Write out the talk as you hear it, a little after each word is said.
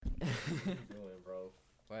What are you doing, bro?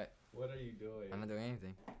 What? What are you doing? I'm not doing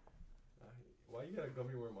anything. Why you got a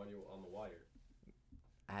gummy worm on the wire?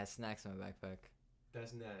 I had snacks in my backpack.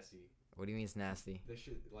 That's nasty. What do you mean it's nasty? That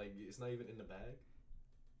shit, like, it's not even in the bag.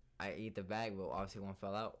 I ate the bag, but obviously one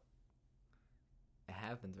fell out. It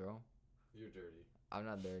happens, bro. You're dirty. I'm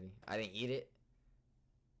not dirty. I didn't eat it.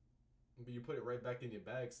 But you put it right back in your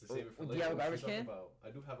bags to save it for Do later. you have a What garbage can? about?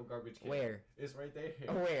 I do have a garbage can. Where? It's right there.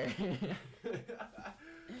 Where?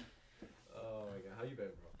 Oh my god, how you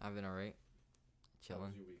been, bro? I've been alright. How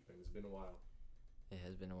was Chilling. your week, man? It's been a while. It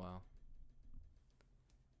has been a while.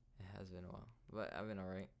 It has been a while. But I've been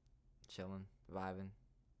alright. Chilling. Vibing.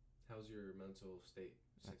 How's your mental state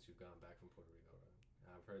since you've gone back from Puerto Rico?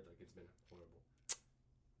 Right? I've heard like it's been horrible.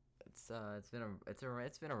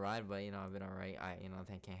 It's been a ride, but I've been alright.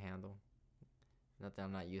 Nothing I can't handle. Nothing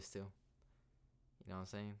I'm not used to. You know what I'm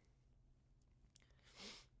saying?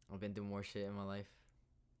 I've been through more shit in my life.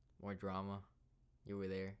 More drama. You were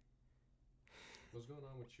there. What's going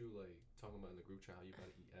on with you, like, talking about in the group chat how you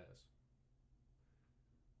about to eat ass?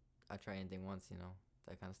 I try anything once,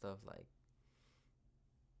 that kind of stuff. Like,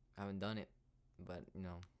 I haven't done it, but,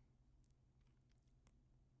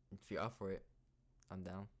 if you're up for it, I'm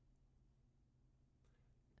down.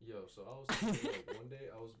 Yo, so I was thinking, like, one day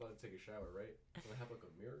I was about to take a shower, right? And I have, like,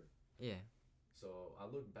 a mirror. Yeah. So I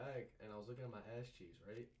looked back, and I was looking at my ass cheeks,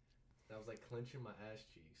 right? And I was, like, clenching my ass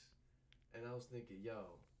cheeks. And I was thinking,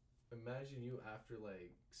 yo, imagine you after,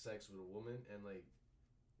 like, sex with a woman, and, like,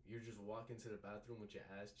 you're just walking to the bathroom with your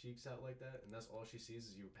ass cheeks out like that, and that's all she sees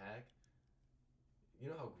is your pack. You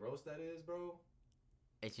know how gross that is, bro?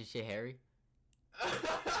 Is your shit hairy?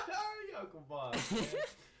 Yo, come on, man.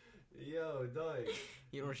 Yo, dog.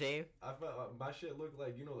 You don't shave? I felt my shit looked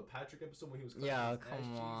like the Patrick episode when he was. Yeah, his come ass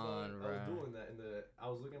cheeks, on, dog. bro. I was doing that I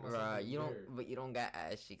was looking at myself. Bruh, in the mirror. but you don't got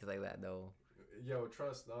ass cheeks like that though. Yo,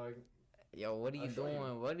 trust, dog. Yo, what are you I'll show doing?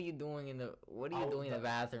 you. What are you doing in the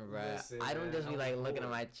bathroom, bruh? Listen, I don't man, just be I like was looking at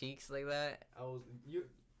bored. my cheeks like that.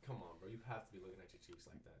 Come on, bro. You have to be looking at your cheeks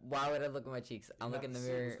like that. Why would I look at my cheeks? I'm You looking in have the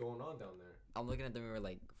to see mirror. What's going on down there? I'm looking at the mirror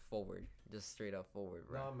like forward, just straight up forward,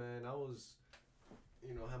 bro. Nah, man. I was,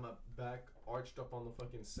 had my back arched up on the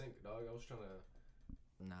fucking sink, dog. I was trying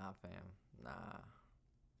to. Nah, fam. Nah.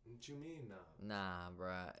 What you mean, nah? Nah,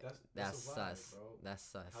 bruh. That's That's a vibe, sus. bro. That's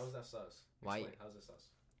sus. How's that sus? Why- Explain, how's it sus?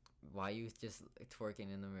 Why you just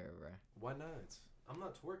twerking in the mirror, bruh? Why not? I'm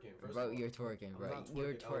not twerking. First Bro, of all. you're twerking, I'm bro. not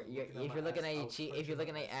You're twerking. I was twerking. looking at If my you're looking ass. at I your was cheek, if clenching you're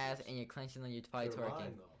looking my at your ass and you're clenching, then you're probably They're mine,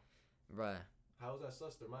 twerking, though. bruh. How's that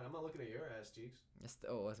sus? They're mine. I'm not looking at your ass cheeks. That's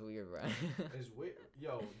weird, bruh. It's weird.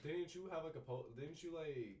 Yo, didn't you have like a Didn't you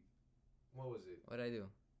like? What was it? What'd I do?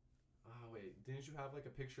 Ah, wait. Didn't you have like a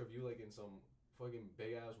picture of you like in some fucking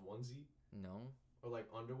big ass onesie No. or like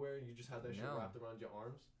underwear? And you just had that shit No. wrapped around your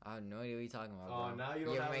arms. I have no idea what you're talking about, Oh, bro. now you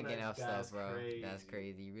don't You're have making that- up that's stuff, bro. crazy. That's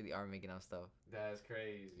crazy. You really are making up stuff. That's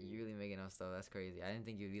crazy. You really making up stuff. That's crazy. I didn't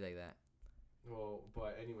think you'd be like that. Well,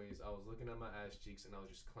 but anyways, I was looking at my ass cheeks and I was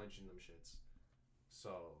just clenching them shits.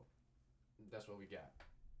 So, that's what we got.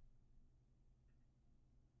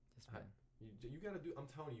 Just fine. You gotta do. I'm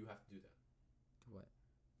telling you, you have to do that. What?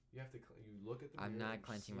 You have to. You look at the. I'm mirror not and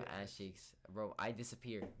clenching see my your ass cheeks, bro. I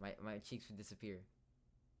disappear. My cheeks would disappear.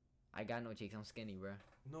 I got no cheeks. I'm skinny, bro.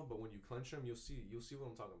 No, but when you clench them, you'll see what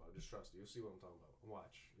I'm talking about. Just trust. You'll see what I'm talking about.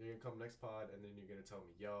 Watch. You're gonna come next pod, and then you're gonna tell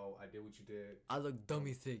me, "Yo, I did what you did." I look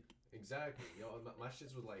dummy thick. Exactly. Yo, my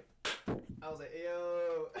shits was like, I was like,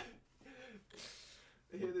 "Yo."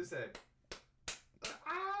 Hear this head.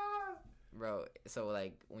 Ah. Bro, so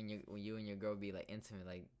like when you and your girl be like intimate,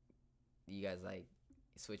 like you guys like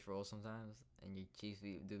switch roles sometimes, and your cheeks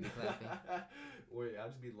do be clapping. Wait, I'll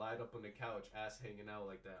just be lied up on the couch, ass hanging out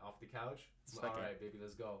like that off the couch. It's All fucking- right, baby,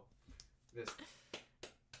 let's go. This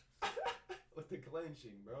with the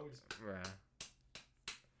clenching, bro. Just, Bruh.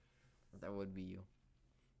 That would be you.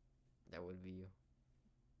 That would be you.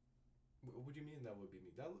 what do you mean that would be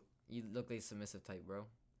me? You look like a submissive type, bro.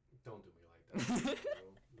 Don't do me like that, bro.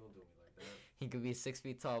 Don't do me like that. He could be 6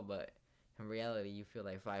 feet tall, but in reality, you feel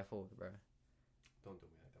like 5'4", bro. Don't do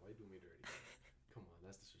me like that. Why you do me dirty? Come on,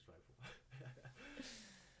 that's disrespectful.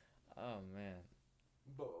 Oh man.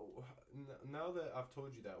 But now that I've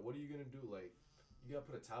told you that, what are you gonna do? Like, you gotta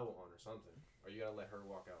put a towel on or something, or you gotta let her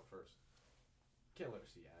walk out first. Can't let her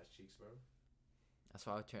see your ass cheeks, bro. That's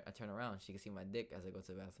why I turn around. She can see my dick as I go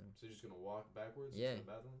to the bathroom. So you're just gonna walk backwards Yeah. to the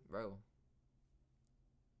bathroom? Bro.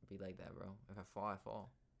 Be like that, bro. If I fall, I fall.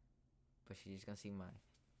 But she's just gonna see my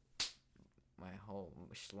whole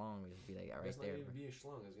schlong just be like right It's not there. gonna Bro. be a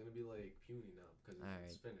schlong. It's gonna be like puny now because it's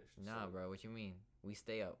Alright. finished. Nah, So bro. What you mean? We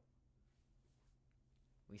stay up.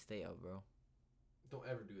 We stay up, bro. Don't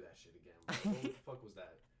ever do that shit again, bro. What the fuck was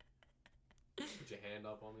that? put your hand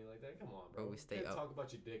up on me like that. Come on, Bro, bro. we You stay can't up. talk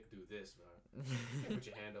about your dick. Do this, bro. You can't put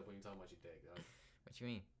your hand up when you talk about your dick. Dog. What you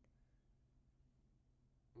mean?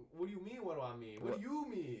 What do you mean? What do I mean? What What? do you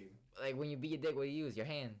mean? Like when you beat your dick, what do you use? Your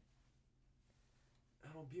hand.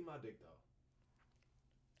 I don't beat my dick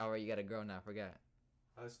though. Alright, you got a girl now. I forgot.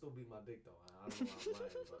 I still beat my dick though. I don't know why I'm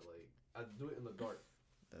lying, but like I do it in the dark.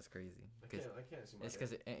 That's crazy. I can't see my. It's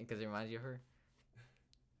dick. because it reminds you of her.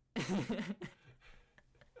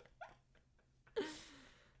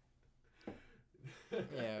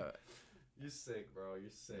 Yeah. You're sick, bro. You're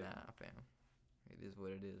sick. Nah, fam. It is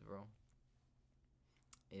what it is, bro.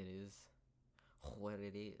 It is what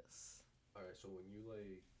it is. All right. So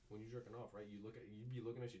when you jerking off, right? You be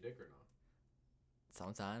looking at your dick or not?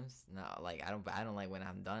 Sometimes, no, like I don't like when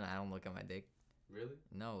I'm done. I don't look at my dick. Really?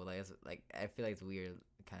 No, like it's like I feel like it's weird,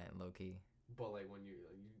 kind of low key. But like when you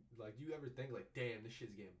do you ever think like, damn, this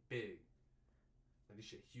shit's getting big? Like this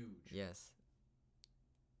shit huge. Yes,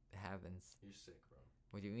 it happens. You're sick, bro.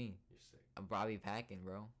 What do you mean? You're sick. I'm probably packing,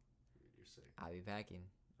 bro. You're sick. I'll be packing.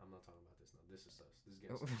 I'm not talking about this now. This is sus. This is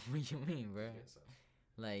getting What sus. do you mean, bro? This is getting sus.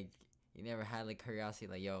 Like you never had like curiosity,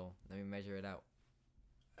 like yo, let me measure it out.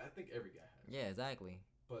 I think every guy has. Yeah, exactly.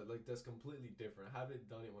 But like that's completely different. I haven't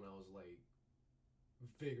done it when I was like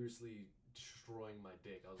vigorously destroying my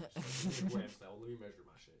dick. I was just like, grams now. Let me measure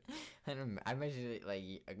my shit. I measured it like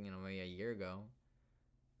maybe a year ago.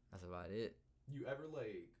 That's about it. You ever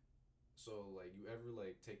you ever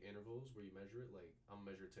take intervals where you measure it? Like I'm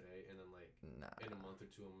gonna measure it today, and then like Nah, in a month or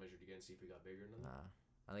two, I'm gonna measure it again, see if it got bigger or not. nah.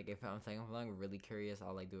 I like if I'm really curious,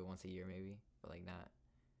 I'll like do it once a year maybe, but like not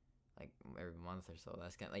like every month or so.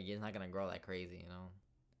 That's kind like it's not gonna grow that crazy, you know.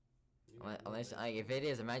 Unless like if it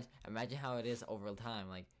is, imagine how it is over time.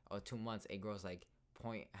 Like 2 months, it grows like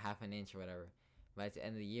half an inch or whatever. But at the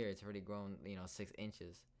end of the year, it's already grown 6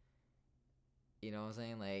 inches. You know what I'm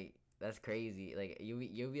saying? Like that's crazy. Like you'll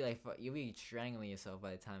be strangling yourself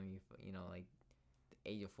by the time you know like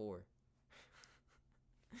the age of 4.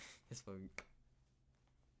 It's funny.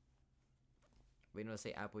 But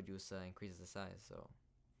say apple juice increases the size, so.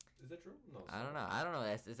 Is that true? No. I don't know.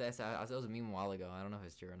 That's I was a meme a while ago. I don't know if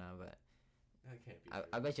it's true or not, but That can't be true.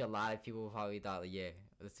 I bet you a lot of people probably thought like, yeah,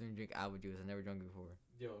 let's drink apple juice. I never drunk it before.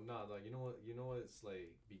 Yo, nah, like you know what it's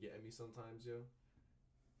like be getting me sometimes, yo.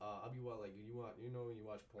 I'll be like when you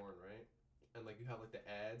watch porn, right? And like you have like the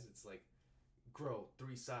ads, it's like grow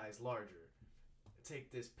 3 size larger.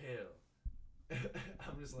 Take this pill.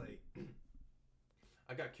 I'm just like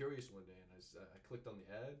I got curious one day and I clicked on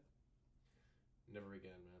the ad. Never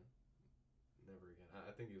again, man. Never again.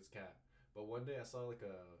 I think it was cap. But one day I saw like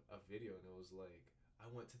a video and it was like I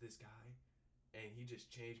went to this guy and he just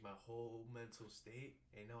changed my whole mental state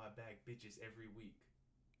and now I bag bitches every week.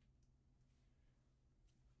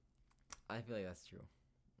 I feel like that's true.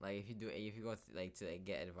 Like if you go to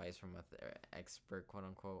get advice from an expert, quote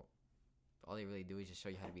unquote, all they really do is just show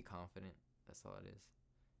you how to be confident. That's all it is.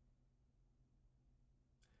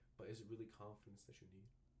 But is it really confidence that you need?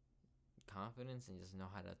 Confidence and just know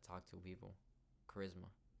how to talk to people. Charisma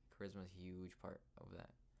is a huge part of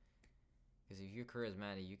that. Because if you're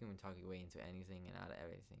charismatic, you can talk your way into anything and out of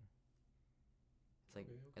everything. It's like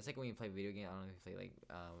It's like when you play video games. I don't know if you play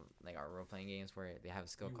like our role playing games where they have a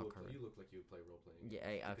skill called charisma. You look like you would play role playing.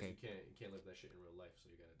 Yeah, okay. You can't live that shit in real life, so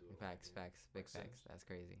you gotta do it. Facts, big facts. That's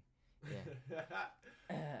crazy.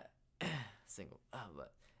 Yeah. Single.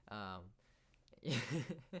 But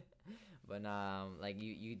but like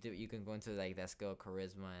you can go into like that skill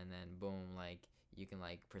charisma and then boom, like you can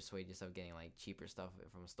like persuade yourself getting like cheaper stuff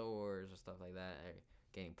from stores or stuff like that, or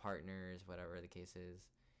getting partners, whatever the case is.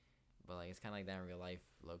 But like it's kind of like that in real life,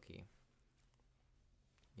 low key.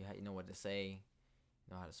 You know what to say,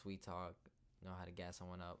 know how to sweet talk, know how to gas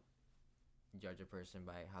someone up, judge a person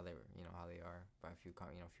by how they are, by a few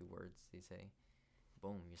few words they say.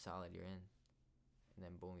 Boom, you're solid, you're in, and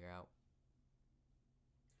then boom, you're out.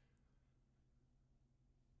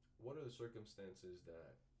 What are the circumstances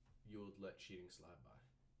that you would let cheating slide by?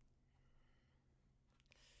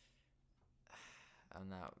 I'm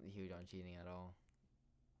not huge on cheating at all.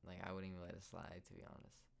 Like I wouldn't even let it slide, to be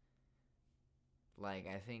honest. Like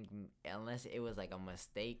I think unless it was like a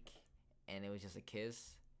mistake and it was just a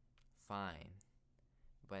kiss, fine.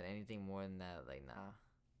 But anything more than that, like nah.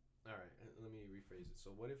 All right, let me rephrase it.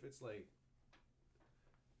 So what if it's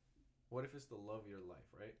the love of your life,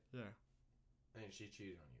 right? Yeah. And she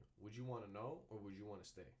cheated on you. Would you want to know or would you want to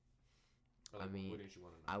stay? Or I mean, wouldn't you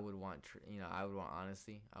want to know? I would want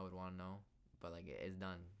honesty. I would want to know. But like it's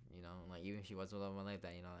done, like even if she wasn't with someone like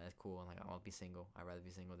that, that's cool. I'm like, I won't be single. I'd rather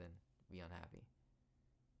be single than be unhappy.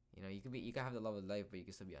 You can have the love of life, but you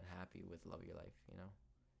can still be unhappy with the love of your life.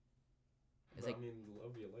 It's like mean, the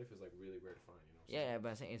love of your life is like really rare to find. You know. What I'm Yeah, saying? but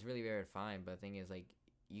I'm saying it's really rare to find. But the thing is, like,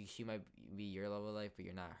 she might be your love of life, but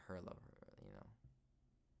you're not her love, you know,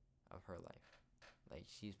 of her life. Like,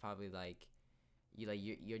 she's probably like,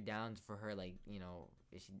 you're down for her, like, you know,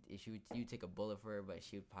 if you take a bullet for her, but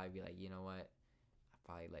she would probably be like, you know what, I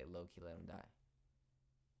probably like low key let him die.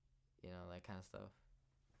 You know, that kind of stuff.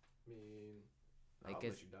 I mean, Like, I'll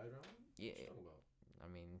let you die, bro. Yeah, What you talking about? I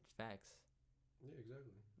mean, facts. Yeah,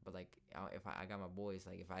 exactly. But like, if I got my boys,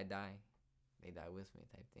 like, if I die, they die with me,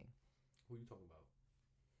 type thing. Who you talking about?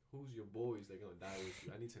 Who's your boys that gonna die with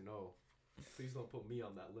you? I need to know. Please don't put me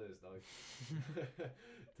on that list, dog.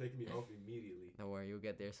 Take me off immediately. Don't worry, you'll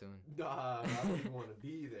get there soon. Nah, I don't even want to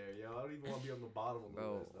be there, yo. I don't even want to be on the bottom of the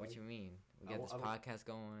Bro, list, dog. what you mean? We got this podcast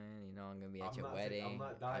going. You know, I'm gonna be at I'm your not wedding. I'm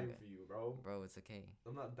not dying for you, bro. Bro, it's okay.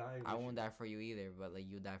 I'm not dying. I won't die for you either, but like,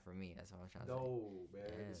 you die for me. That's what I'm trying to say. No, man.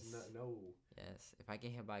 Yes. It's not, no. Yes. If I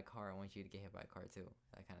get hit by a car, I want you to get hit by a car too.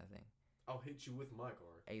 That kind of thing. I'll hit you with my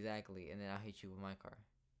car. Exactly, and then I'll hit you with my car.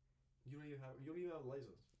 You don't even have a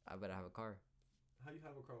license. I better have a car. How you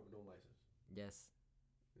have a car with no license? Yes.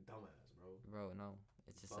 Dumbass, bro. Bro, no.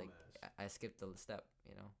 It's just Bum like ass. I skipped the step.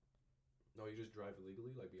 You know. No, you just drive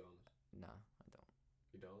illegally. Like, be honest. Nah, I don't.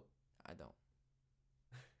 You don't. I don't.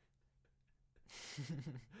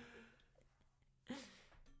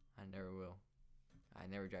 I never will. I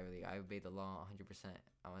never drive illegally. I obey the law 100%.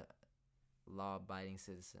 I'm a law-abiding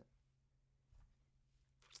citizen.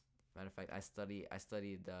 Matter of fact, I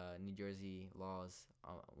studied New Jersey laws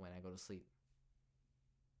when I go to sleep.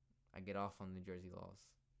 I get off on New Jersey laws.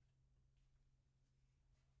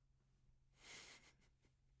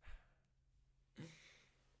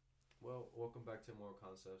 Well, welcome back to Moral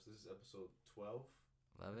Concepts. This is episode 12.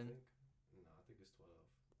 11? No, I think it's 12.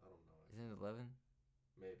 I don't know. Isn't it 11?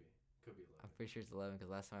 Maybe. Could be 11. I'm pretty sure it's 11 because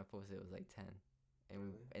last time I posted it was like 10. And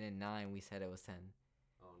Really? and then 9 we said it was 10.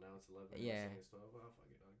 Oh, now it's 11. Yeah. It's 12. Oh, fuck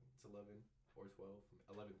it. It's 11 or 12.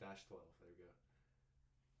 11-12. There we go.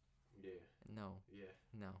 Yeah. No. Yeah.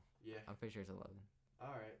 No. Yeah. I'm pretty sure it's 11.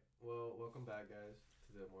 All right. Well, welcome back, guys,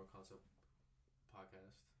 to the More Concept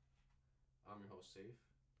podcast. I'm your host, Safe.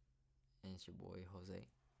 And it's your boy Jose.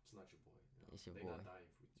 It's not your boy. You know? It's your They're boy. not dying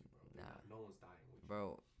with you, bro. Nah. No one's dying with you.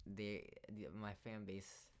 Bro, my fan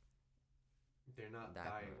base They're not die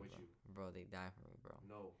dying for me, with bro. you. Bro, they die for me, bro.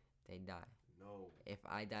 No. They die. No. If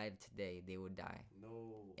I died today, they would die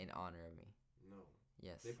No. in honor of me. No.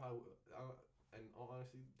 Yes. They probably, and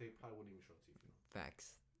honestly, they probably wouldn't even show it to you.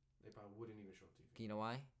 Facts. They probably wouldn't even show it to you. You know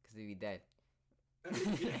why? Because they'd be dead.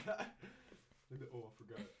 Yeah. Oh, I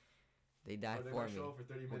forgot. They die Or they for might me. show up for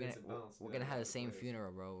 30 We're minutes gonna, and bounce. we're Yeah, gonna have the that's same nice.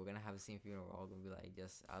 funeral, bro. We're gonna have the same funeral. We're all gonna be like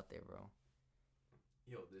just out there, bro.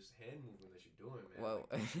 Yo, this hand movement that you're doing, man. Well,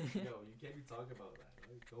 Like, yo, you can't be talking about that.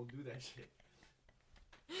 Right? Don't do that shit.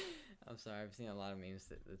 I'm sorry. I've seen a lot of memes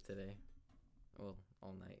today. Well,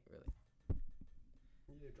 all night, really.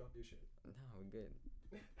 Yeah, drop your shit. No, we're good.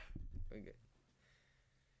 We're good.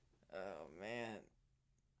 Oh man,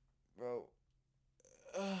 bro.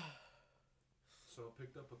 So I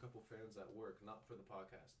picked up a couple fans at work, not for the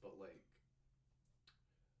podcast, but like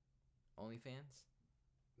OnlyFans.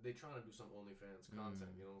 they trying to do some OnlyFans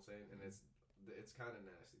content. You know what I'm saying? And it's kind of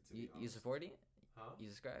nasty to be You honest. supporting it? Huh? You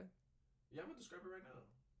subscribe? Yeah, I'm gonna describe it right now.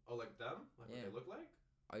 Oh, like them? Like Yeah. what they look like?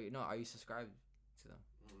 Are you subscribed to them?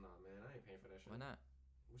 Nah, man, I ain't paying for that shit. Why not?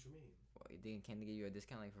 What you mean? Well, can they give you a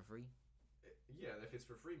discount like for free? Yeah, if it's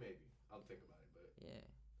for free, maybe I'll think about it. But Yeah,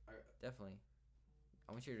 I- definitely.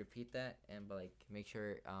 I want you to repeat that but like make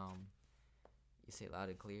sure you say loud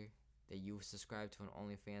and clear that you subscribe to an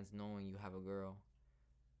OnlyFans knowing you have a girl.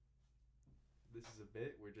 this is a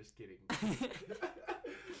bit. We're just kidding.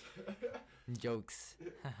 Jokes.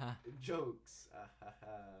 Jokes.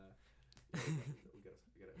 we gotta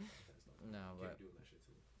stop. No, Keep but doing that shit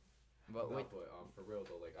too. but No, wait. but for real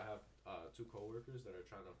though, like I have two coworkers that are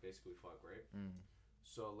trying to basically fuck, right?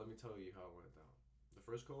 So let me tell you how it went down. The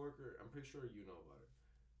first coworker, I'm pretty sure you know about her,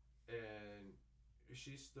 and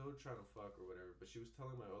she's still trying to fuck or whatever. But she was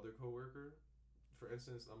telling my other coworker, for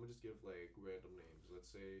instance, I'm gonna just give like random names. Let's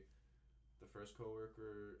say the first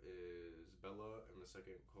coworker is Bella, and the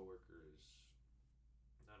second coworker is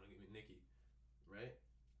I don't know, give me Nikki, right?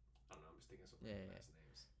 I don't know. I'm just thinking some Yeah, random ass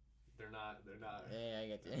names. They're not. Yeah, I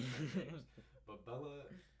get you. But Bella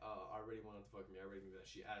already wanted to fuck me. I already knew that.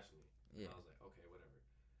 She asked me. Yeah. And I was like, okay, whatever.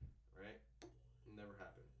 Right? Never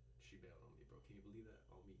happened. She bailed on me, bro. Can you believe that?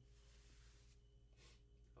 On me.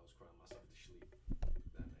 I was crying myself to sleep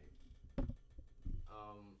that night.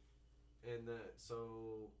 And then,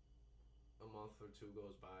 so a month or two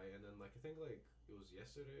goes by, and then, like, I think, like, it was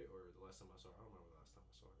yesterday or the last time I saw her. I don't remember the last time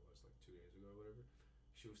I saw her. It was, like, 2 days ago or whatever.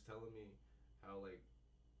 She was telling me how like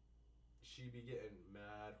she be getting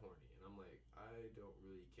mad horny, and I'm like, I don't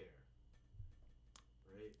really care,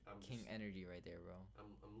 right? King energy right there, bro.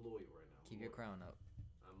 I'm loyal right now. Keep your crown up.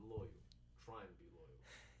 I'm loyal, trying to be loyal.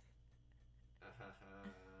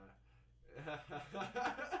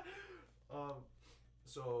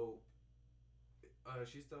 So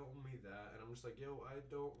she's telling me that, and I'm just like, yo, I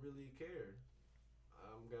don't really care.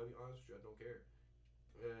 I'm gonna be honest with you, I don't care.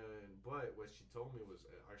 But what she told me was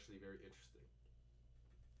actually very interesting,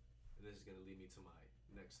 and this is gonna lead me to my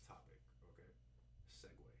next topic. Okay,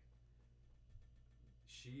 segue.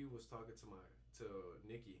 She was talking to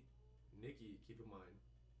Nikki. Nikki, keep in mind,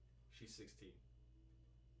 she's 16.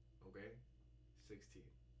 Okay, 16.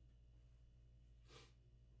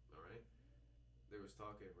 All right. They was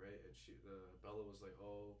talking, right, and Bella was like,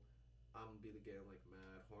 "Oh, I'm gonna be getting like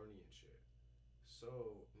mad horny and shit."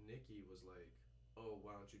 So Nikki was like, "Oh,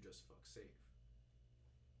 why don't you just fuck safe,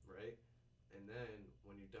 right? And then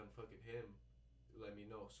when you're done fucking him, let me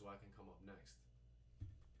know so I can come up next."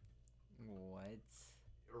 What?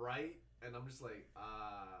 Right? And I'm just like,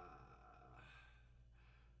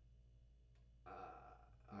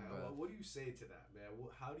 what do you say to that, man?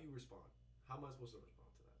 How do you respond? How am I supposed to respond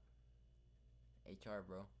to HR,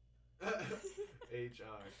 bro. that?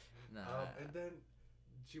 HR. Nah. And then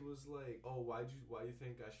she was like, "Oh, why do you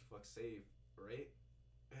think I should fuck safe, right?"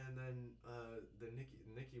 And then the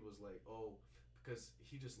Nikki was like, "Oh, because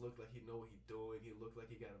he just looked like he know what he doing. He looked like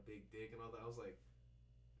he got a big dick and all that." I was like,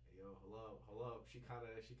 "Hey, yo, hold up. She kind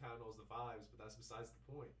of knows the vibes, but that's besides the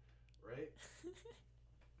point, right?"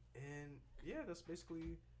 And yeah, that's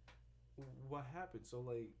basically what happened. So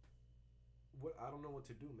like, what I don't know what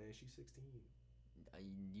to do, man. She's 16.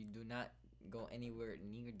 You do not go anywhere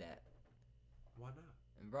near that. Why not?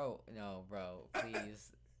 Bro, no, bro,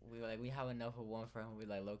 please. we have enough of one friend who we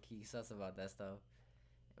like low key sus about that stuff.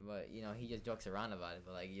 But he just jokes around about it.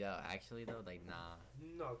 But like, yeah, actually though, like, nah.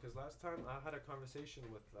 No, because last time I had a conversation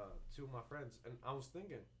with two of my friends, and I was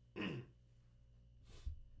thinking,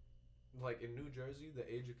 like in New Jersey,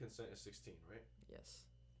 the age of consent is 16, right? Yes,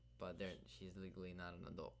 but she's legally not an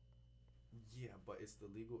adult. Yeah, but it's the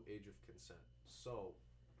legal age of consent. So,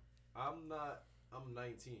 I'm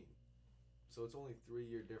 19, so it's only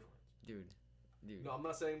 3-year difference. Dude. No, I'm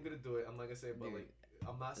not saying I'm gonna do it. I'm not gonna say it, but Dude, like,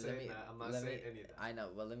 I'm not saying that. I'm not saying any of that. I know,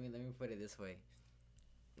 but let me put it this way.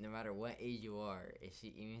 No matter what age you are,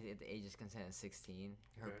 even if the age of consent is 16,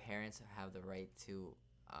 her Okay. parents have the right to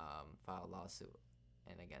file a lawsuit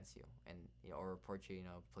and against you, and or report you,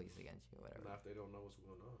 police against you, whatever. Not if they don't know what's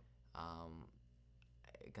going on.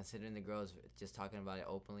 Considering the girl's just talking about it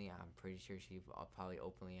openly, I'm pretty sure she's probably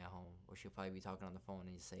openly at home, or she'll probably be talking on the phone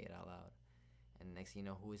and just say it out loud. And next thing you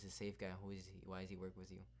know, who is the safe guy? Who is he? Why is he work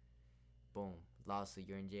with you? Boom, lawsuit.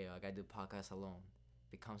 You're in jail. I gotta do podcasts alone.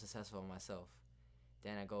 Become successful myself.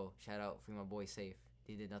 Then I go shout out, free my boy Safe.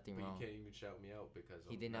 He did nothing But wrong. you can't even shout me out because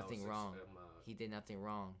He did nothing wrong. He did nothing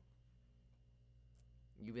wrong.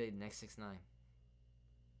 You be the next 6ix9ine.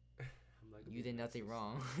 You did nothing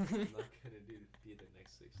wrong. I'm not gonna be the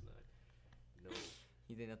next 6ix9ine. No.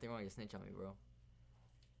 He did nothing wrong. You snitch on me, bro.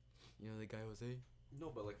 You know the guy Jose? No,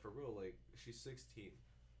 but like for real, like she's 16.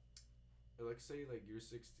 Like say like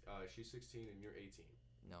she's 16 and you're 18.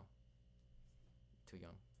 No. Too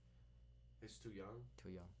young. It's too young. Too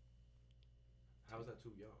young. How is that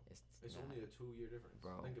too young? It's nah. only a 2-year difference.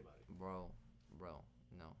 Bro. Think about it. Bro.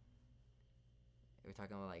 No. We're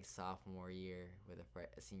talking about like sophomore year with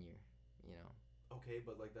a senior. Okay,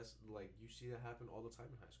 but like that's like you see that happen all the time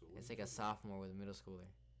in high school. It's like a sophomore with a middle schooler.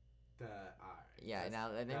 Alright. Yeah,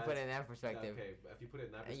 now let me put it in that perspective. Okay, but if you put it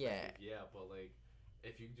in that perspective, yeah, but like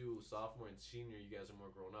if you do sophomore and senior, you guys are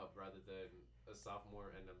more grown up rather than a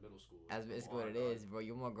sophomore and a middle schooler. It's what it is, bro.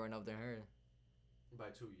 You're more grown up than her.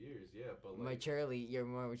 By 2 years, yeah, but like maturely, you're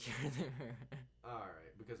more mature than her.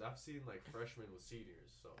 Alright, because I've seen like freshmen with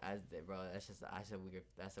seniors, so bro,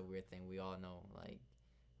 that's a weird thing. We all know, like,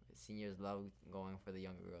 seniors love going for the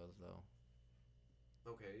younger girls, though.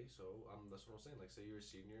 Okay, so that's what I'm saying. Like, say you're a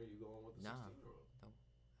senior, you go on with a 16-year-old.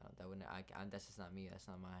 No, that wouldn't. That's just not me. That's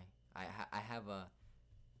not my. I have a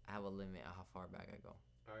limit of how far back I go.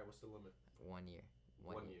 All right, what's the limit? 1 year.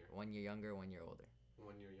 1 year. 1 year younger, 1 year older.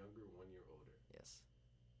 1 year younger, 1 year older. Yes.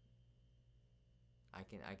 I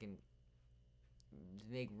can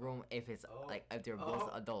make room if it's like if they're both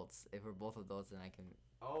adults. If we're both adults, then I can.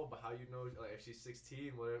 Oh, but how you know? Like, if she's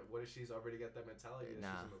 16, what if she's already got that mentality that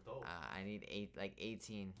she's an adult? I need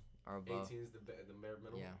 18 or above. 18 is the bare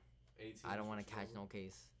minimum. Yeah. 18. I don't want to catch no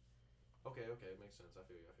case. Okay, it makes sense. I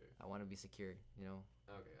feel you. I want to be secured,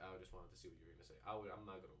 Okay, I just wanted to see what you were gonna say. I'm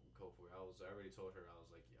not gonna go for it. I already told her. I was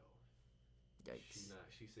like, yo. Yikes.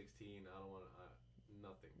 She's 16. I don't want to.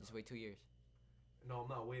 Nothing. Just wait 2 years. No, I'm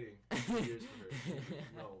not waiting 2 years for her.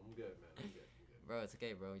 No, I'm good, man. I'm good. Bro, it's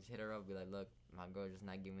okay, bro. Just hit her up. Be like, look, my girl just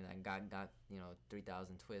not giving me that got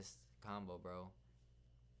 3,000 twist combo, bro.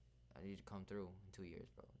 I need you to come through in 2 years,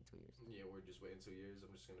 bro. In 2 years. Yeah, we're just waiting 2 years.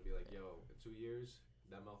 I'm just gonna be like, yo, in 2 years,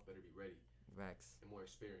 that mouth better be ready. Facts. And more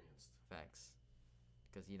experienced. Facts.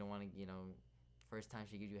 Because you don't want to, first time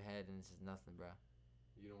she gives you head and it's just nothing, bro.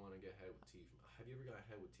 You don't want to get head with teeth. Have you ever got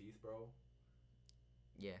head with teeth, bro?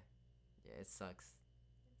 Yeah. Yeah, it sucks.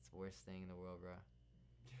 It's the worst thing in the world, bro.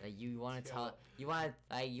 Like you want to tell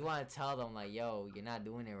them like, yo, you're not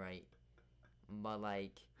doing it right, but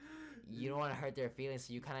like you don't want to hurt their feelings,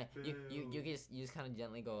 so you kind of you just kind of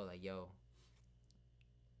gently go like, yo,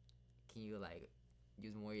 can you like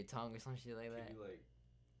use more of your tongue or some shit like that? Can you like,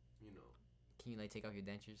 Can you like take off your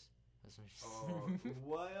dentures? Or some shit? Oh,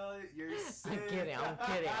 what? You're sick. I'm kidding. Yo.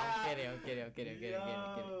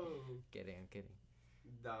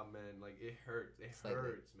 Nah, man, like it hurts. It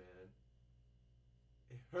hurts, man.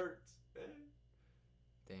 It hurts, man.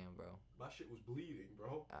 Damn, bro. My shit was bleeding,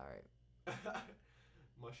 bro. All right.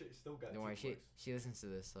 My shit still got. Don't worry, she listens to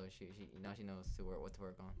this, so she now she knows what to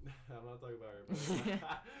work on. I'm not talking about her.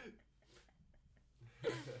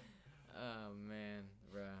 Oh man,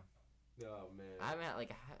 bro. Oh man. I haven't I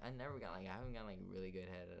haven't gotten like really good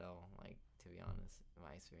head at all. Like, to be honest, in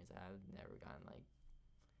my experience, I've never gotten like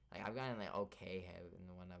I've gotten like okay head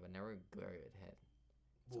and whatnot, but never good head.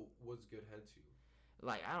 Well, what's good head to you?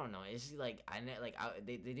 Like, I don't know. It's just like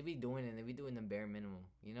they be doing it. They be doing the bare minimum.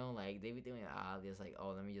 Like they be doing just like,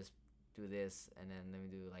 oh, let me just do this and then let me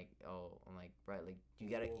do like, oh, I'm like, right, like you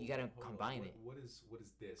gotta combine it. What is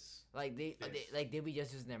this? Like they be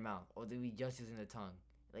just using their mouth or they be just using their tongue.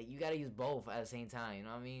 Like you gotta use both at the same time. You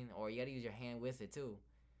know what I mean? Or you gotta use your hand with it too.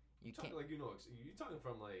 You can't like you're talking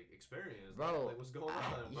from like experience, bro. Like what's going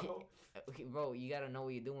on, bro? Okay, bro, you gotta know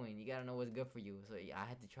what you're doing. You gotta know what's good for you. So I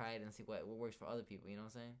had to try it and see what works for other people. You know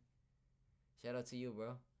what I'm saying? Shout out to you,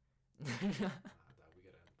 bro. We gotta end the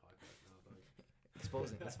podcast now, dog.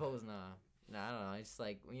 Exposing. Nah, I don't know. It's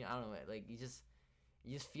like I don't know. Like you just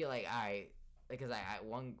feel like, all right. Like, cause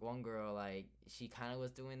one girl, like she kind of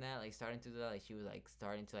was doing that, like starting to do that. Like she was like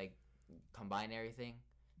starting to like combine everything,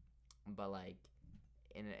 but like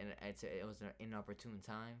it was an inopportune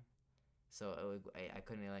time. So I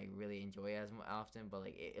couldn't like really enjoy it as often, but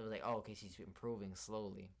like it was like, oh, okay, she's improving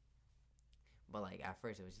slowly. But like at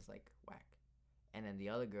first it was just like whack, and then the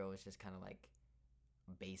other girl was just kind of like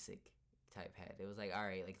basic type head. It was like, all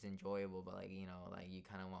right, like it's enjoyable, but like like you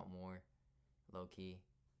kind of want more, low key.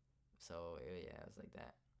 So it was like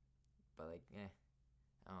that, but like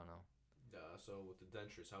I don't know. So with the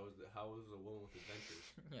dentures, how was the woman with the dentures?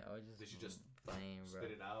 Yeah, I was just. Did she just playing, bro?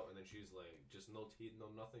 Spit it out, and then she's like, just no teeth, no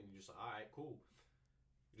nothing. You just like, all right, cool.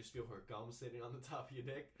 You just feel her gum sitting on the top of your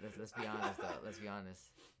dick. Let's be honest, though. Let's be honest.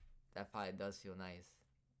 That probably does feel nice.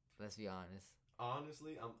 Let's be honest.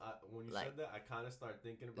 Honestly, when you said that, I kind of started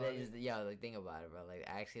thinking about it. Yeah, like think about it, bro. Like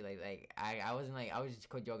actually, I wasn't like I was just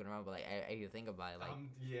joking around, but like if you think about it, like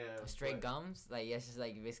straight gums, like it's just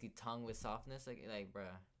like basically tongue with softness, like bro.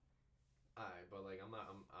 Alright, but like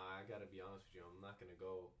I gotta be honest with you. I'm not gonna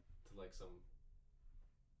go to like some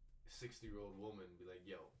 60-year-old woman and be like,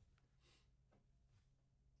 yo,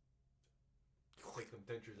 take them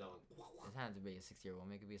dentures out. It doesn't have to be a 60-year-old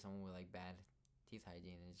woman. It could be someone with like bad teeth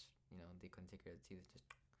hygiene and just they couldn't take care of the teeth, just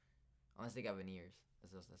unless they got veneers.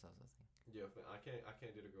 That's also a thing. Yeah, I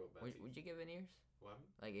can't do the girl with bad teeth. Would you get veneers? What?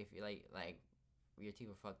 Like if you like your teeth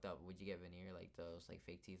were fucked up, would you get veneer like those like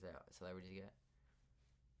fake teeth that celebrities get?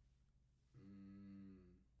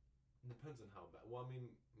 Depends on how bad. Well, I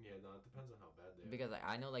mean, yeah, no, it depends on how bad they are. Because like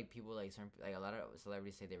I know like people like certain like a lot of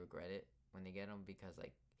celebrities say they regret it when they get them because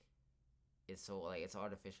like it's so like it's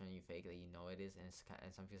artificial and you fake like it is and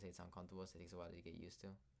and some people say it's uncomfortable, so it takes a while to get used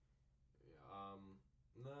to. Yeah.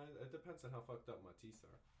 No, it depends on how fucked up my teeth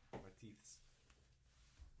are. My teeths.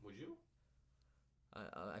 Would you?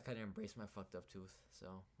 I kind of embrace my fucked up tooth,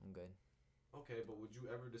 so I'm good. Okay, but would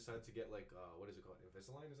you ever decide to get like what is it called?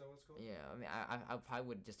 Invisalign? Is that what it's called? Yeah, I mean, I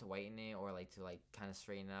probably would just to whiten it or like to like kind of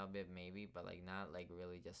straighten it out a bit maybe, but like not like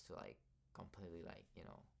really just to like completely like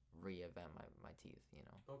reinvent my teeth.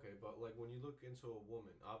 Okay, but like when you look into a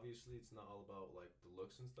woman, obviously it's not all about like the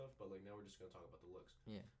looks and stuff, but like now we're just gonna talk about the looks.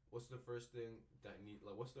 Yeah. What's the first thing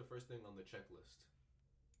what's the first thing on the checklist?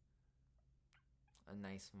 A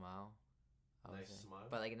nice smile. Nice smile.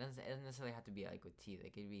 But like it doesn't necessarily have to be like with teeth.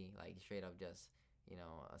 It could be like straight up just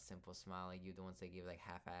a simple smile. Like you're the ones that give like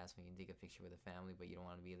half ass when you take a picture with a family, but you don't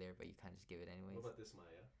want to be there, but you kind of just give it anyways. What about this smile?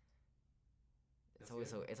 Yeah.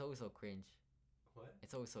 It's always so cringe. What?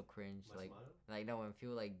 It's always so cringe. My smile? Like no, when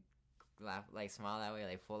people like laugh, like smile that way,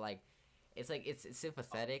 like full like, it's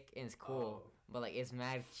sympathetic and it's cool, Oh. but like it's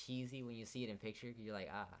mad cheesy when you see it in picture. Cause you're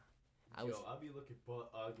like I was. Yo, I'll be looking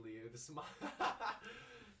butt ugly with a smile.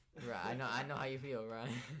 Right, I know how you feel,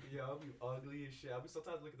 right? Yeah, I'll be ugly as shit. I'll be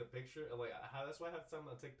sometimes look at the picture and like that's why half the time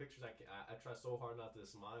when I take pictures I try so hard not to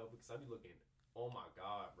smile because I be looking, oh my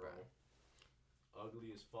god, bro,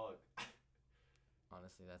 ugly as fuck.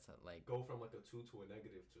 Honestly, that's like Go from like a 2 to a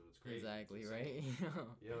 -2. It's crazy. exactly It's right.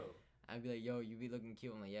 Yo, I'd be like, yo, you be looking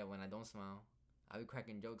cute. I'm like, yeah, when I don't smile, I be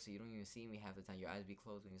cracking jokes so you don't even see me half the time. Your eyes be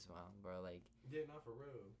closed when you smile, bro. Like, yeah, not for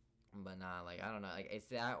real. but nah, like I don't know, like it's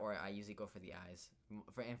that or I usually go for the eyes.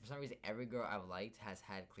 For some reason, every girl I've liked has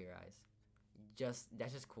had clear eyes.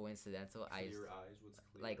 That's just coincidental. Clear eyes. What's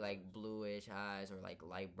clear? Like eyes? bluish eyes or like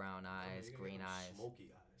light brown eyes, you're gonna green get them eyes. Smoky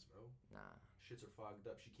eyes, bro. Nah, Shits are fogged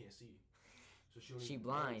up. She can't see. So she don't she even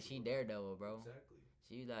know blind. what you She look daredevil, bro. Exactly.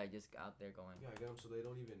 She like just out there going. You gotta get them so they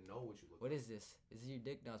don't even know what you look What like. is this? Is this your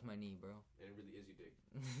dick? No, it's my knee, bro. And it really is your dick.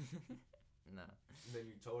 Nah. And then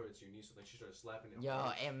you tell her it's your knee, so then she started slapping it. Yo,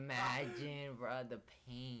 hard. imagine, bro, the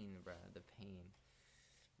pain, bro, the pain.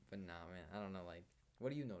 But nah, man, I don't know. Like,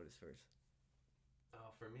 what do you notice first?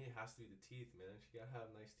 For me, it has to be the teeth, man. She gotta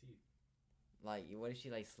have nice teeth. Like, what if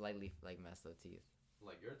she like slightly like messed up teeth?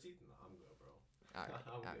 Like your teeth? No, I'm good, bro. All right,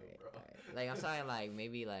 I'm all good, right, bro. all right. Like I'm saying, like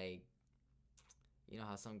maybe like, you know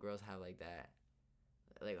how some girls have like that,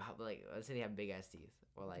 like let's say they have big ass teeth,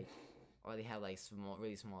 or they have like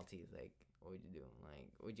really small teeth. Like, what would you do? Like,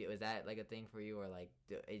 was that like a thing for you, or like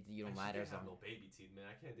you don't mind or I can't have something? no baby teeth, man.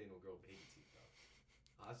 I can't date no girl with baby teeth,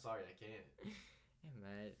 though. I'm sorry, I can't.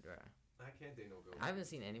 Man, bro. I can't date no girl. I haven't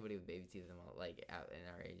seen anybody with baby teeth like out in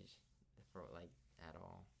our age, for like at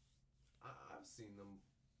all. I've seen them.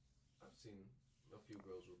 I've seen a few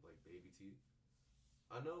girls with like baby teeth.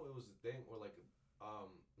 I know it was a thing, or like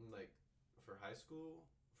for high school,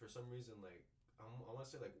 for some reason, like I want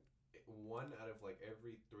to say like 1 out of like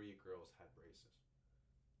every 3 girls had braces.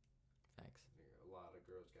 Facts. Yeah, a lot of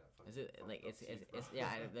girls got fucking. Is it like fucked up teeth, it's bro.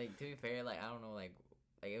 yeah, like to be fair, like I don't know, like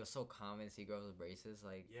it was so common to see girls with braces,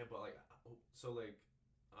 like Yeah, but like so like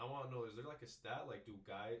I want to know, is there like a stat like do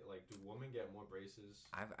women get more braces?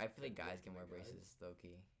 I feel like guys get than more guys? braces, low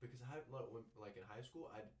key. Because like in high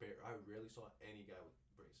school, I rarely saw any guy with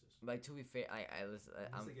braces. Like to be fair, Unless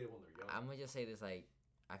they get it when they're young. I'm gonna just say this, like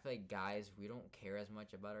I feel like guys, we don't care as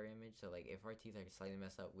much about our image. So like if our teeth are slightly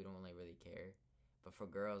messed up, we don't like really care. But for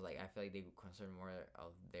girls, like I feel like they concern more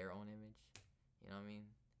of their own image. You know what I mean?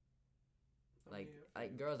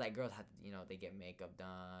 Girls have to, they get makeup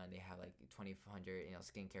done. They have like 2,400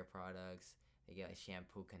 skincare products. They get like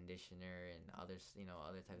shampoo, conditioner, and others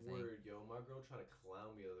other type of things. Word, yo, my girl tried to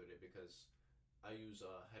clown me the other day because I use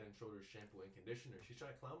Head and Shoulders shampoo and conditioner. She's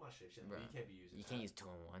trying to clown my shit. She's like, you can't be using. You can't use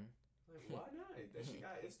 2-in-1. Like, why not? That shit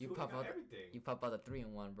got it's You two, pop got out everything. You pop out the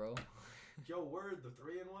 3-in-1, bro. Yo, word, the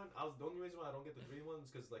 3-in-1. The only reason why I don't get the 3-in-1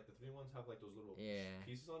 is because like the 3-in-1s have like those little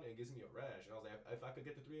pieces on it and it gives me a rash. And I was like, if I could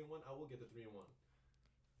get the 3-in-1, I will get the 3-in-1.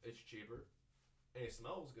 It's cheaper. And it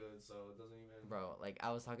smells good, so it doesn't even. Bro, like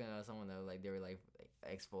I was talking to someone that like they were like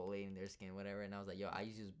exfoliating their skin, whatever, and I was like, yo, I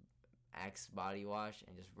use Axe body wash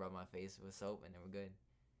and just rub my face with soap, and then we're good.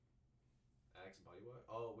 Axe body wash?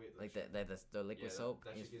 Oh wait, like the liquid soap.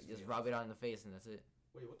 That just rub it on the face, and that's it.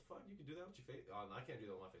 Wait, what the fuck? You can do that with your face? Oh, no, I can't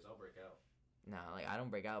do that with my face. I'll break out. Nah, like I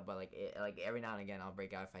don't break out, but like every now and again I'll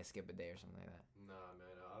break out if I skip a day or something like that. Nah,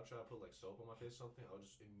 man, I'll try to put like soap on my face or something. I'll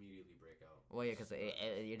just immediately break out. Well, yeah, because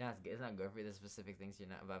it's not good for the specific things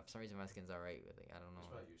you're not. But for some reason my skin's alright. But like I don't know.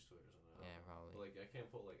 I'm probably used to it or something. Yeah, probably. But, like I can't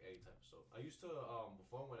put like any type of soap. I used to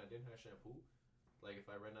before when I didn't have shampoo. Like if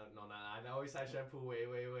I ran out, no, nah, I always had shampoo. Wait.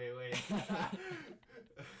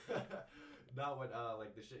 Not when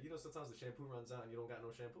like the shit. Sometimes the shampoo runs out and you don't got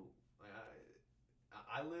no shampoo. Like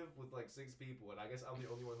I live with like 6 people, and I guess I'm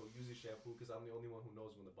the only one who uses shampoo because I'm the only one who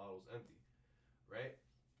knows when the bottle's empty, right?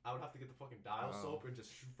 I would have to get the fucking dial soap and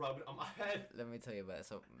just rub it on my head. Let me tell you about it.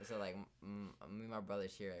 So like me and my brother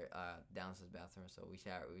share downstairs bathroom, so we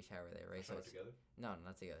shower there, right? So together? No,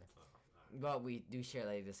 not together. But we do share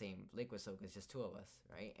like the same liquid soap. It's just 2 of us,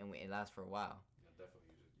 right? And it lasts for a while. Yeah,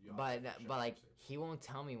 definitely use it. But like he won't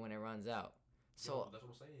tell me when it runs out. So that's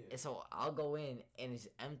what I'm saying. So I'll go in and it's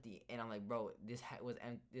empty, and I'm like, bro, this was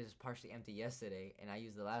empty. This was partially empty yesterday, and I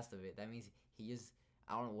used the last of it. That means he used.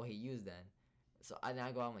 I don't know what he used then. So I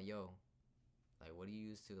go out. I'm like, yo, like, what do you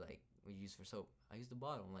use to what do you use for soap? I use the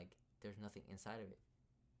bottle. I'm like, there's nothing inside of it.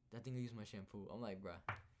 That thing I use my shampoo. I'm like, bruh.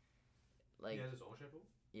 Like he has his own shampoo.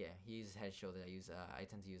 Yeah, he uses Head Shoulder. I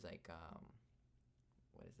tend to use like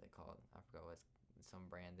what is that called? I forgot what's some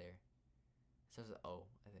brand there. It starts with O,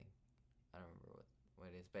 I think. I don't remember what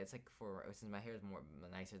it is, but it's like for since my hair is more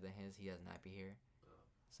nicer than his, he has nappy hair, Uh,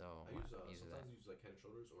 so I use use sometimes that. I use like Head and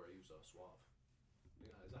Shoulders, or I use Suave.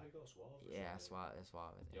 Yeah, is that how you go, Suave? Or Yeah, Suave?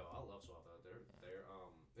 suave. I think. Yo, I love Suave. Yeah. They're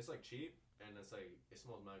it's like cheap and it's like it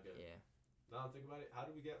smells not good. Yeah. Now I'm thinking about it. How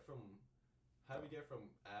do we get from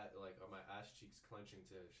my ass cheeks clenching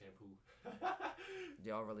to shampoo? They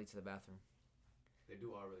all relate to the bathroom. They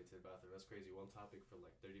do all relate to the bathroom. That's crazy. One topic for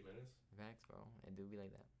like 30 minutes. Facts, bro. It do be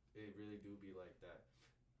like that. It really do be like that.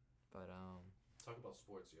 But Talk about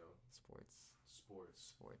sports, yo. sports.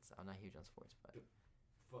 Sports. I'm not huge on sports, but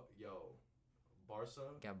Yo,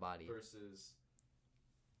 Barca got body. versus.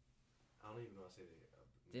 I don't even know how to say it.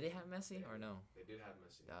 Did they have Messi or no? They did have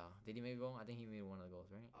Messi. Oh, did he make a goal? I think he made one of the goals,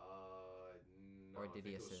 right? No. Or did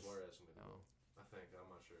he I think assist? it was Suarez who made the Oh. goal. I think. I'm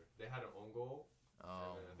not sure. They had an own goal,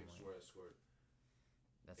 Oh, and then I think Suarez scored.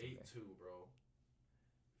 that's 8-2, bro.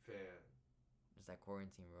 Fan. It's that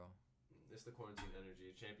quarantine, bro. It's the quarantine energy,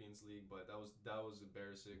 Champions League, but that was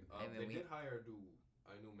embarrassing. I mean, They did hire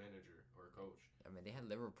a new manager or a coach. I mean, they had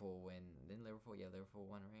Liverpool win. Didn't Liverpool? Yeah, Liverpool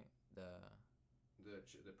won, right? The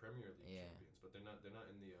Premier League Yeah. champions, but they're not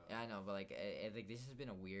in the. Yeah, I know, but like, I think this has been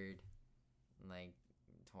a weird, like,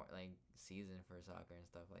 season for soccer and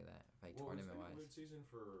stuff like that. Like Well, it's tournament been a wise. weird season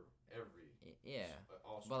for every. Yeah,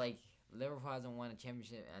 All but like sports. Liverpool hasn't won a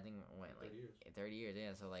championship. I think what 30 like years. 30 years.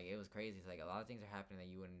 Yeah, so like it was crazy. It's like a lot of things are happening that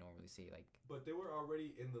you wouldn't normally see. Like But they were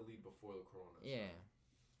already in the lead before the Corona. yeah,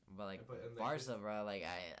 but like and Barca, bro. Like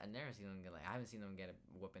I never seen them get like I haven't seen them get a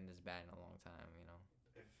whooping this bad in a long time. You know.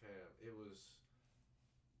 It was.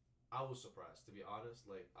 I was surprised, to be honest.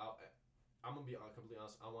 Like I'm gonna be completely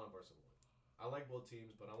honest. I want Barcelona. I like both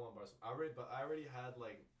teams, but I want Barcelona. I already had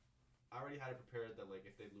it prepared that like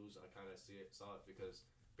if they lose, I kind of saw it because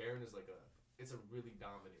Bayern is it's a really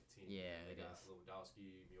dominant team. Yeah, they got is.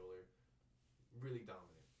 Lewandowski, Mueller, really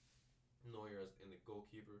dominant. Neuer in the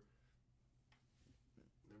goalkeeper.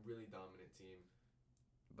 A really dominant team.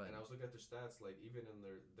 But And I was looking at their stats, like even in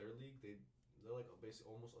their league, they're like